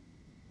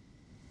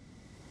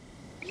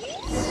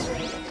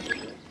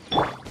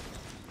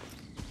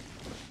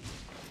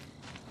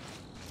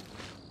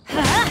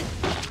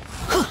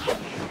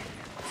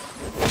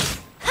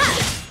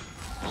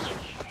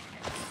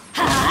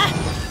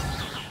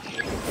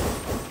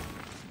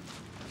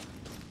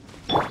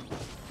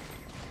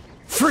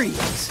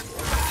 Freeze!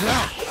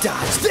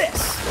 Dodge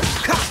this!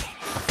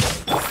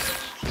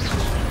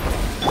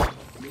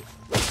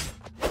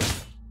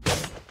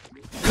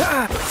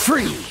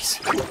 Freeze!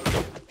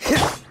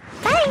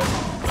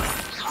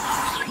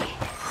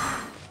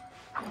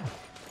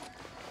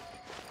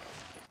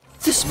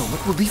 This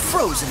moment will be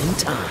frozen in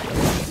time.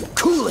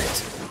 Cool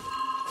it!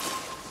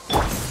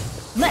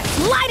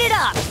 Let's light it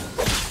up!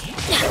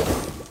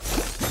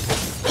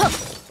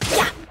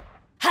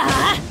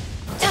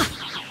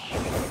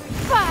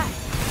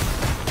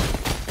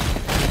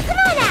 Come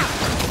on out!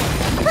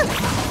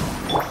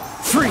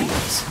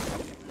 Freeze!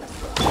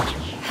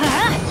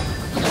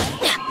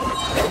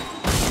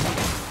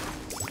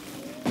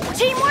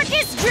 Teamwork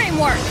is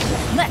dreamwork!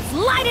 Let's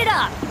light it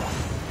up!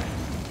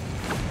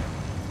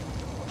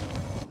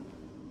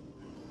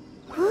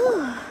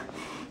 Whew.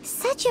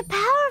 Such a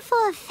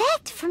powerful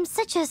effect from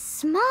such a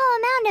small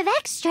amount of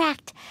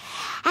extract.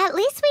 At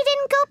least we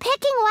didn't go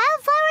picking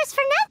wildflowers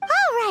for nothing.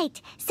 All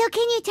right, so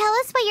can you tell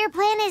us what your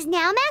plan is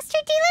now, Master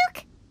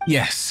Diluc?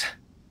 Yes.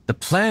 The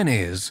plan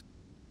is...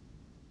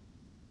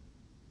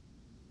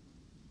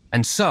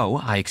 And so,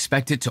 I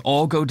expect it to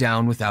all go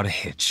down without a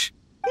hitch.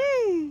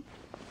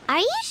 Are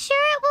you sure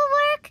it will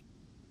work?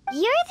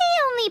 You're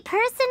the only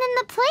person in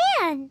the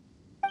plan.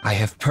 I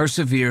have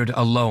persevered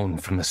alone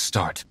from the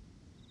start.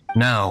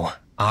 Now,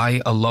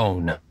 I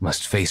alone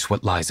must face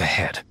what lies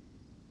ahead.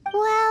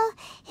 Well,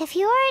 if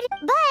you already...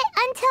 But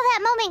until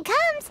that moment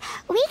comes,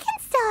 we can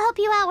still help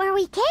you out where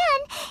we can.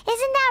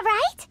 Isn't that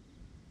right?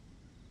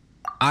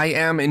 I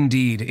am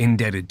indeed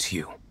indebted to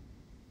you.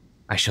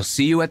 I shall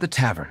see you at the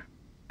tavern.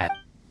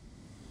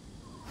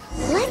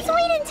 Let's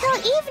wait until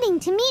evening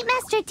to meet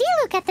Master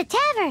Diluc at the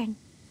tavern.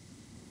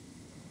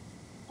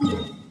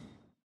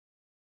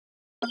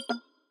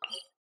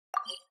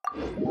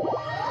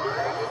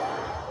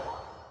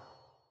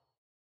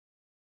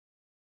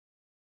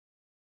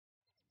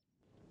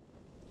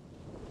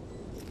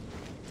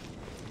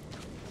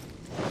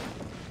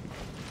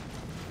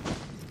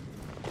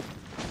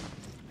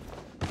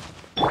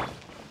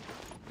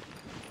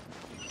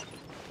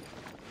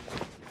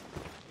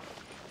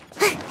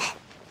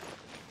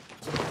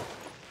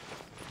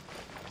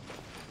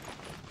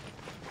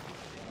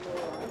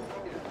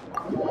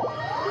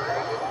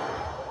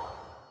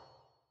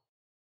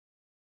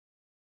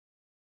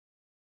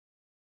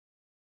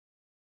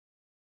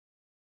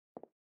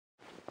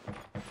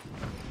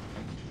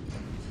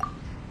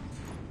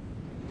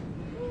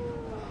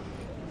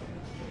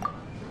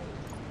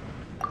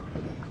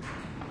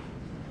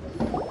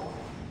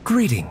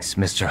 Greetings,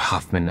 Mr.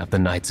 Hoffman of the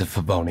Knights of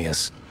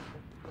Favonius.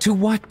 To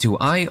what do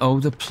I owe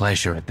the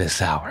pleasure at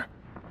this hour?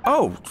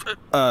 Oh,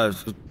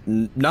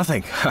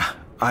 nothing.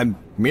 I'm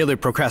merely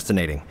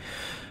procrastinating.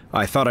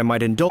 I thought I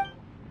might indulge...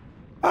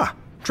 Ah,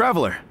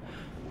 Traveler.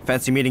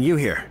 Fancy meeting you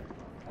here.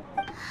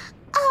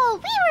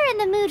 Oh, we were in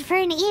the mood for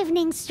an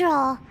evening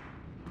stroll.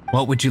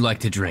 What would you like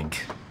to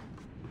drink?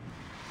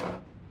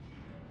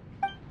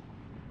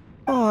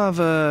 I'll have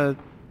a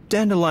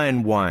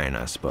dandelion wine,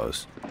 I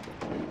suppose.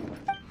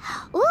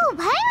 Ooh,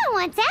 Paimon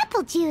wants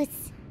apple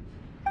juice.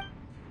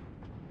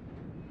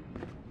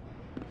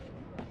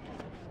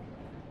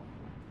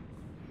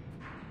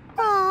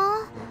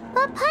 Aw,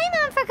 but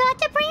Paimon forgot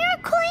to bring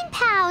her coin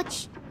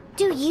pouch.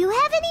 Do you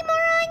have any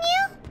more on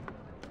you?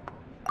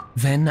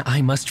 Then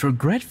I must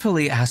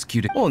regretfully ask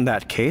you to... Well, in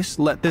that case,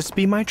 let this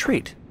be my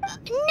treat. No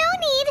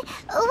need.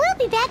 We'll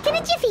be back in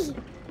a jiffy.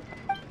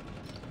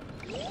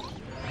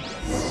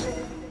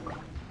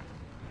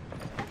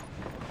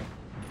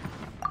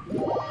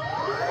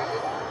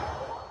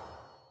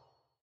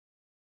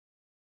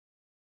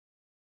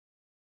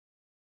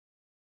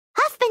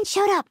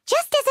 showed up,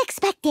 just as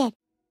expected.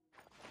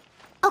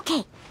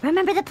 Okay,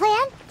 remember the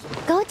plan?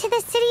 Go to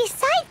the city's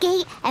side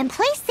gate and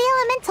place the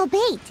elemental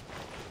bait.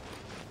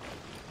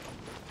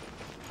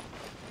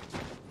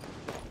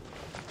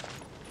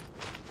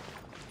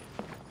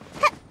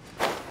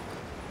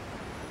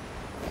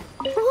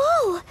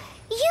 Whoa!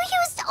 You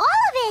used all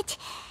of it!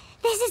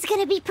 This is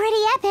gonna be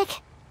pretty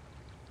epic.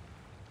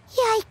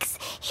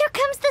 Yikes! Here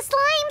comes the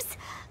slimes!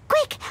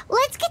 Quick,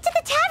 let's get to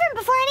the tavern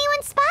before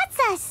anyone spots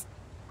us!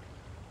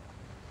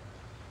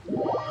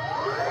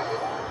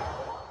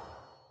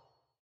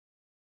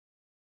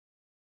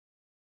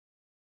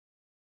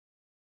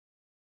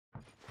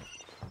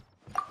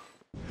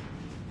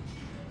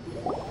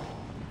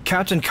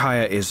 Captain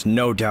Kaya is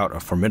no doubt a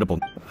formidable...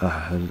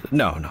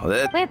 no.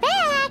 We're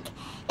back!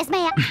 Is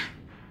my...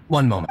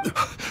 One moment.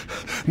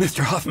 Mr.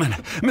 Huffman!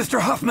 Mr.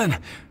 Huffman!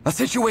 A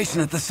situation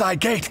at the side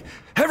gate!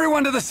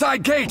 Everyone to the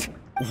side gate!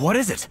 What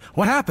is it?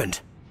 What happened?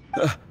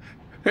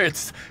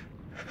 It's...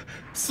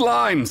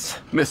 slimes,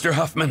 Mr.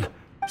 Huffman.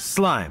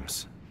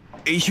 Slimes.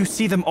 You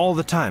see them all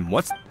the time.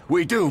 What's...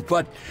 We do,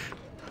 but...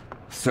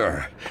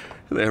 Sir,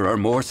 there are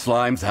more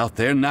slimes out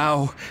there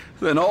now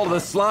than all the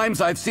slimes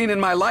I've seen in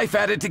my life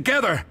added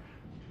together!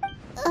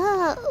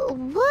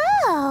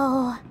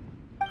 Whoa!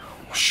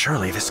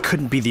 Surely this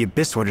couldn't be the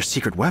Abyss Order's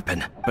secret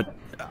weapon. But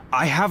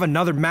I have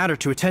another matter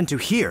to attend to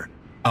here.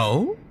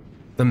 Oh?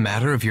 The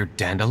matter of your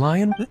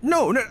dandelion?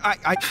 No,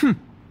 I...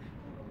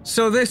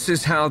 So this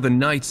is how the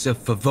Knights of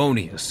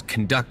Favonius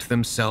conduct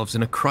themselves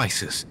in a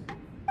crisis.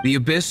 The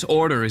Abyss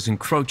Order is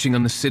encroaching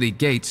on the city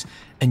gates,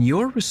 and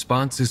your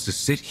response is to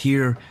sit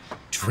here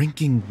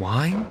drinking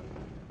wine?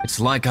 It's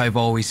like I've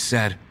always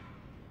said,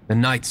 the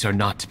Knights are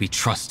not to be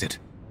trusted.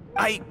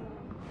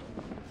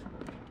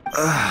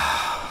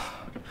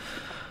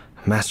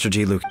 Master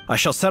Diluc, I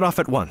shall set off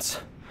at once.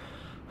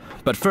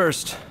 But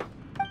first,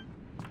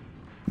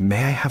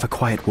 may I have a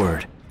quiet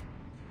word?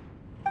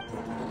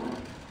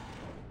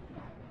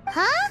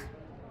 Huh?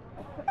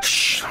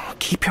 Shh,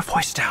 keep your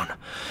voice down.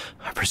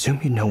 I presume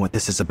you know what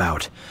this is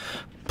about.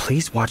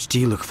 Please watch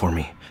Diluc for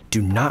me.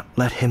 Do not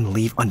let him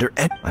leave under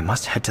ed. I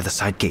must head to the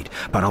side gate,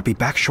 but I'll be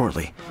back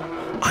shortly.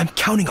 I'm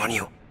counting on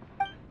you.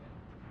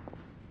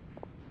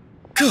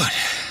 Good.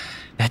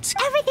 That's...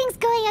 Everything's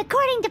going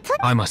according to plan.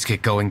 I must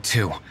get going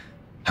too.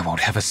 I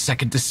won't have a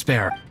second to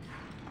spare.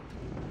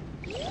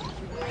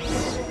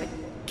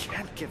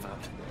 Can't give up.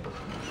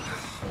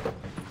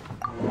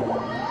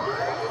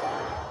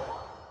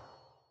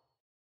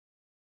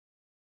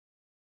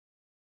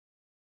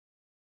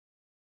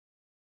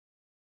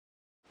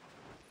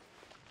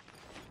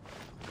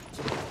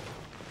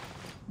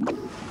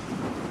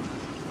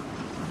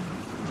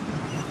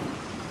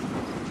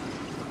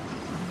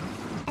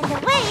 And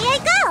away I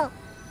go!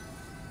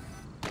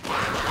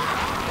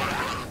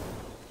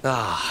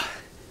 Ah,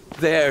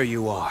 there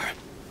you are.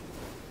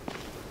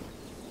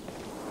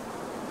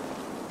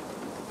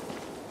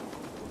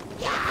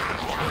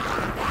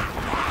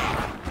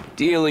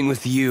 Dealing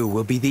with you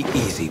will be the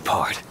easy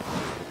part.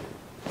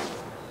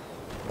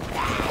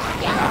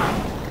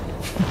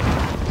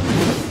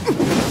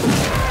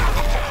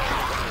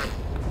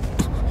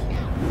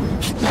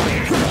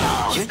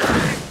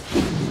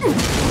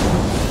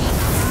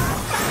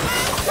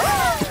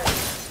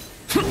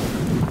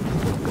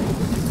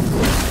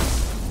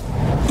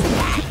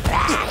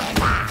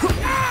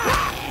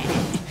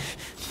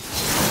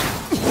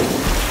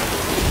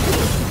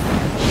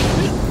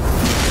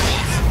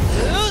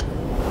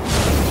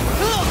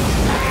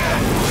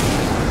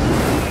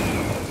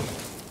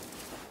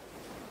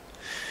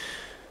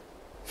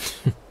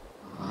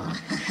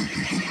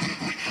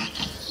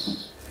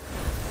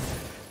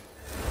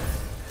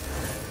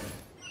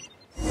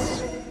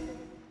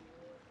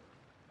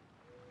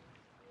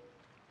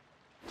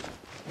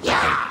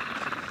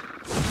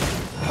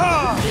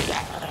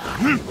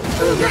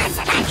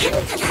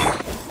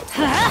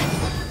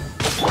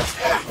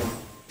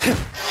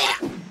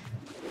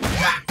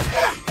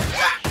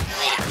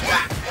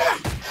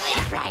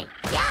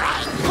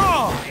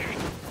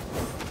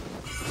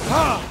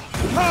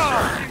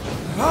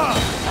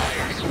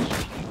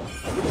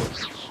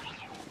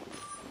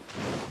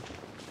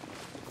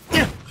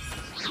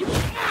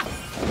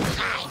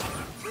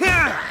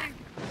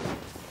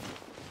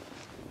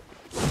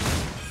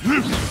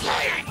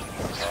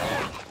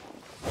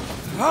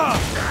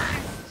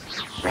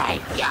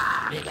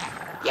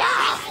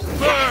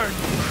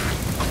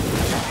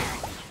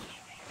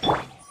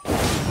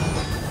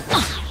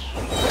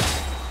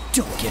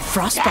 Don't get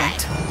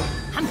frostbite.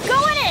 I'm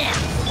going in!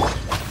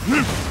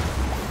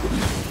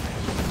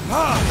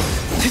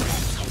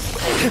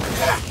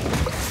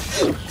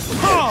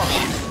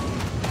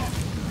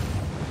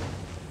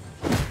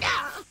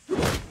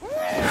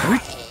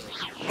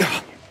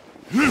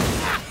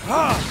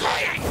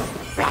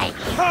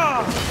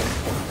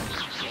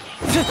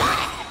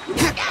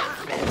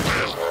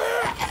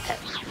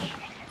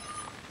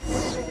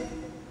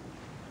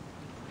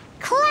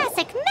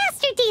 Classic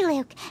Master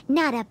Diluc!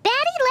 Not a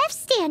baddie left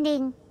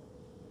standing.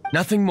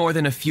 Nothing more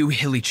than a few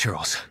hilly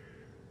churls.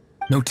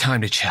 No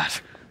time to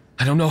chat.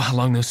 I don't know how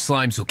long those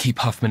slimes will keep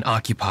Huffman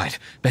occupied.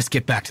 Best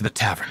get back to the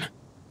tavern.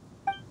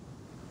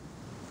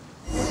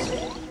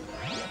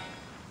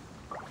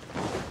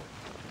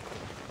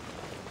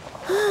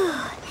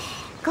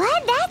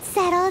 Glad that's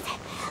settled.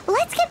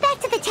 Let's get back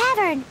to the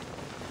tavern.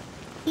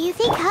 You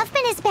think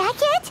Huffman is back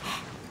yet?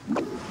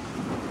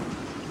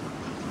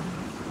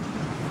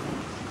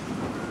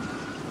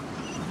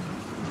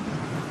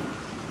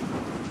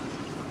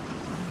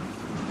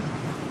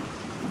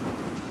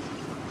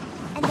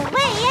 And away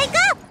I go!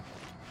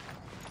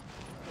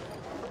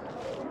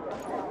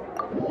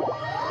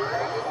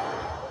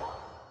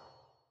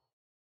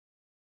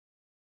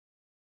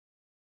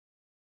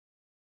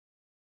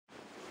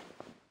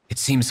 It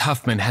seems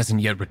Huffman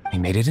hasn't yet he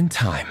made it in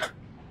time.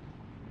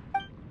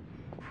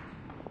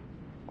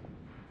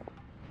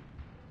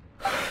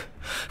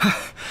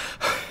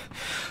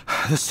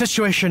 The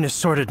situation is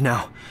sorted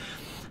now.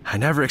 I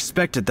never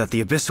expected that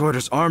the Abyss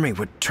Order's army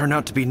would turn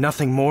out to be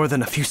nothing more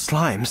than a few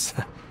slimes.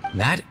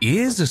 That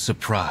is a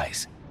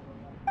surprise.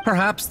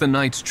 Perhaps the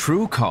Knight's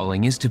true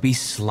calling is to be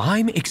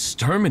slime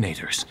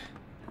exterminators.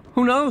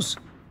 Who knows?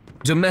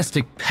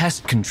 Domestic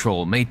pest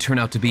control may turn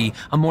out to be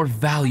a more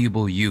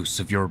valuable use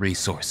of your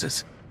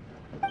resources.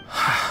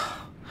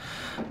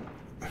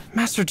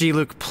 Master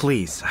Diluc,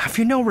 please, have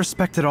you no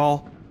respect at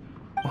all?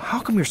 Well, how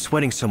come you're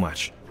sweating so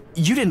much?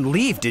 You didn't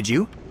leave, did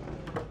you?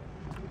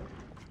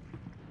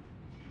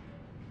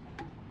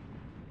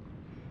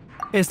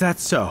 Is that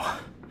so?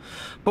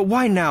 But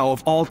why now,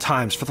 of all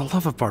times, for the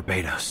love of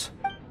Barbados?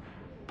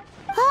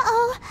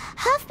 Uh-oh,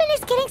 Huffman is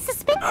getting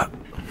suspicious.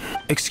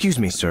 Excuse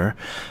me, sir.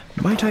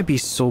 Might I be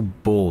so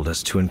bold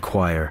as to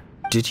inquire,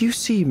 did you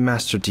see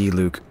Master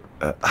Diluc,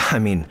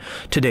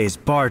 today's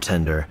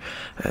bartender,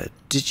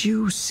 did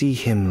you see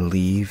him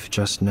leave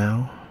just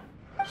now?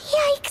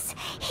 Yikes,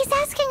 he's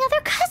asking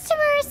other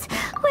customers.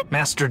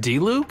 Master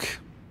Diluc?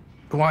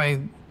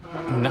 Why,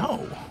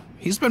 no.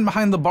 He's been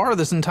behind the bar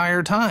this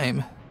entire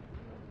time.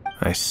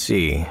 I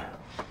see.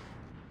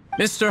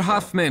 Mr.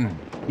 Huffman,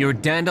 your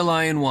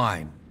dandelion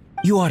wine.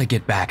 You ought to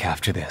get back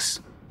after this.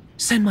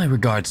 Send my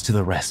regards to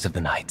the rest of the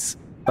knights.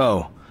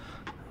 Oh,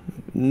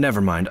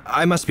 never mind.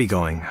 I must be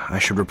going. I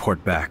should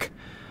report back.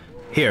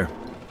 Here,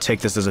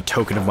 take this as a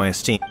token of my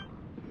esteem.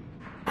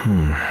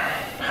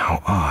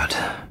 How odd.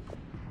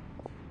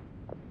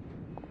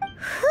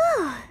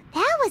 Whew,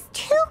 that was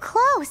too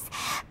close.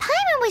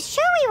 Paimon was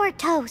sure we were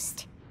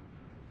toast.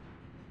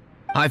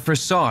 I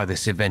foresaw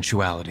this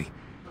eventuality.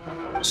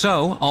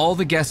 So, all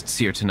the guests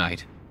here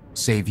tonight,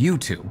 save you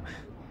two,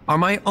 are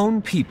my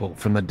own people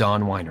from the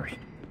Dawn Winery.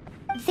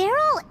 They're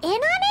all in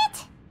on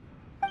it?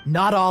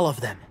 Not all of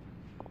them.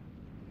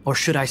 Or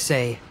should I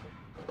say,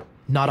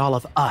 not all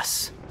of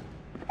us.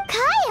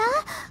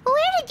 Kaya,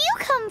 where did you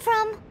come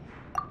from?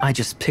 I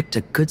just picked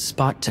a good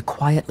spot to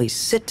quietly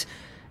sit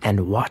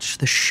and watch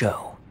the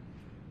show.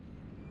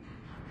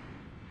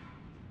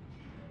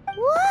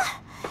 What?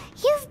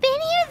 You've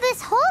been here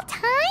this whole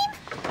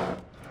time?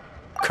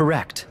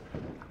 Correct.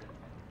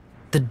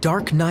 The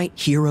Dark Knight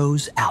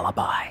hero's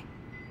alibi.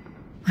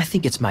 I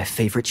think it's my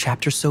favorite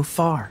chapter so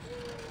far.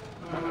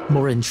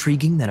 More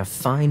intriguing than a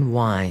fine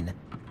wine.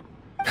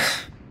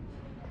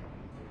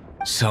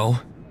 So,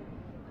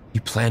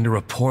 you plan to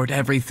report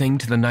everything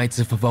to the Knights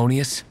of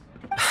Favonius?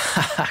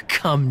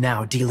 Come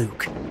now,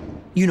 Diluc.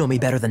 You know me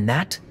better than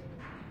that.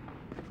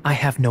 I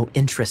have no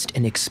interest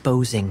in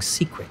exposing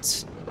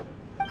secrets.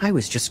 I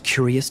was just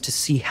curious to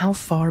see how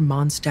far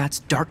Mondstadt's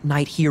Dark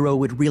Knight hero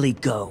would really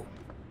go.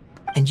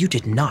 And you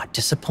did not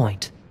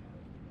disappoint.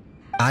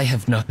 I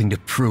have nothing to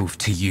prove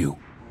to you.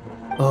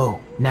 Oh,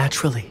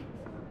 naturally.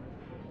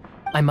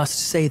 I must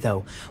say,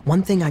 though,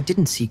 one thing I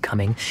didn't see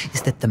coming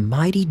is that the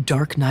mighty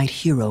Dark Knight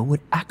hero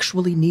would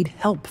actually need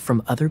help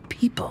from other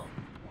people.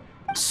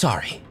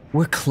 Sorry,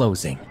 we're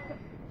closing.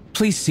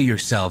 Please see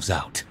yourselves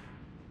out.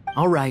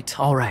 All right,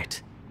 all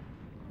right.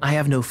 I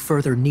have no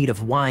further need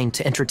of wine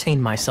to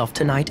entertain myself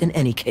tonight in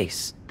any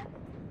case.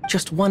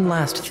 Just one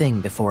last thing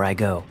before I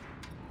go.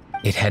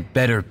 It had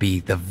better be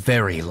the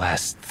very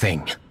last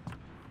thing.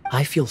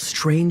 I feel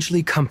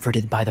strangely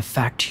comforted by the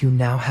fact you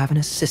now have an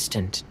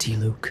assistant,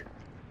 Diluc.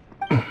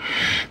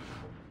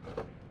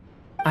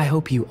 I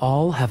hope you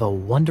all have a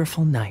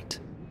wonderful night.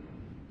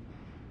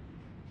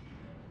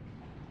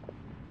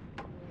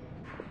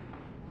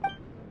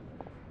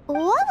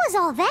 What was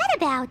all that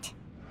about?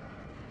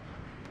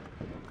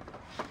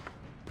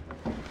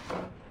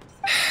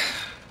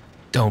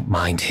 Don't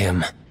mind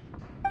him.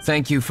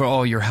 Thank you for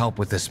all your help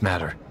with this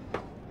matter.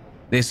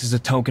 This is a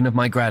token of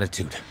my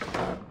gratitude.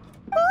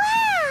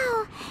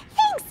 Wow!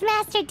 Thanks,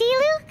 Master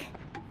Diluc.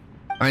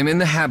 I'm in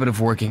the habit of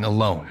working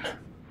alone.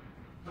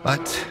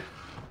 But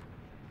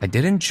I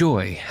did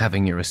enjoy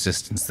having your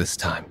assistance this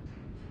time.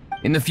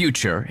 In the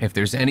future, if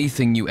there's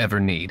anything you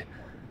ever need,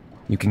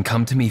 you can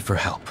come to me for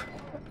help.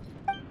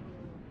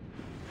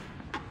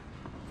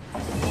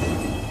 I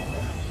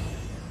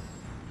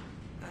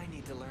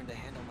need to learn to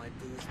handle my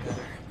booze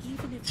better,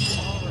 even if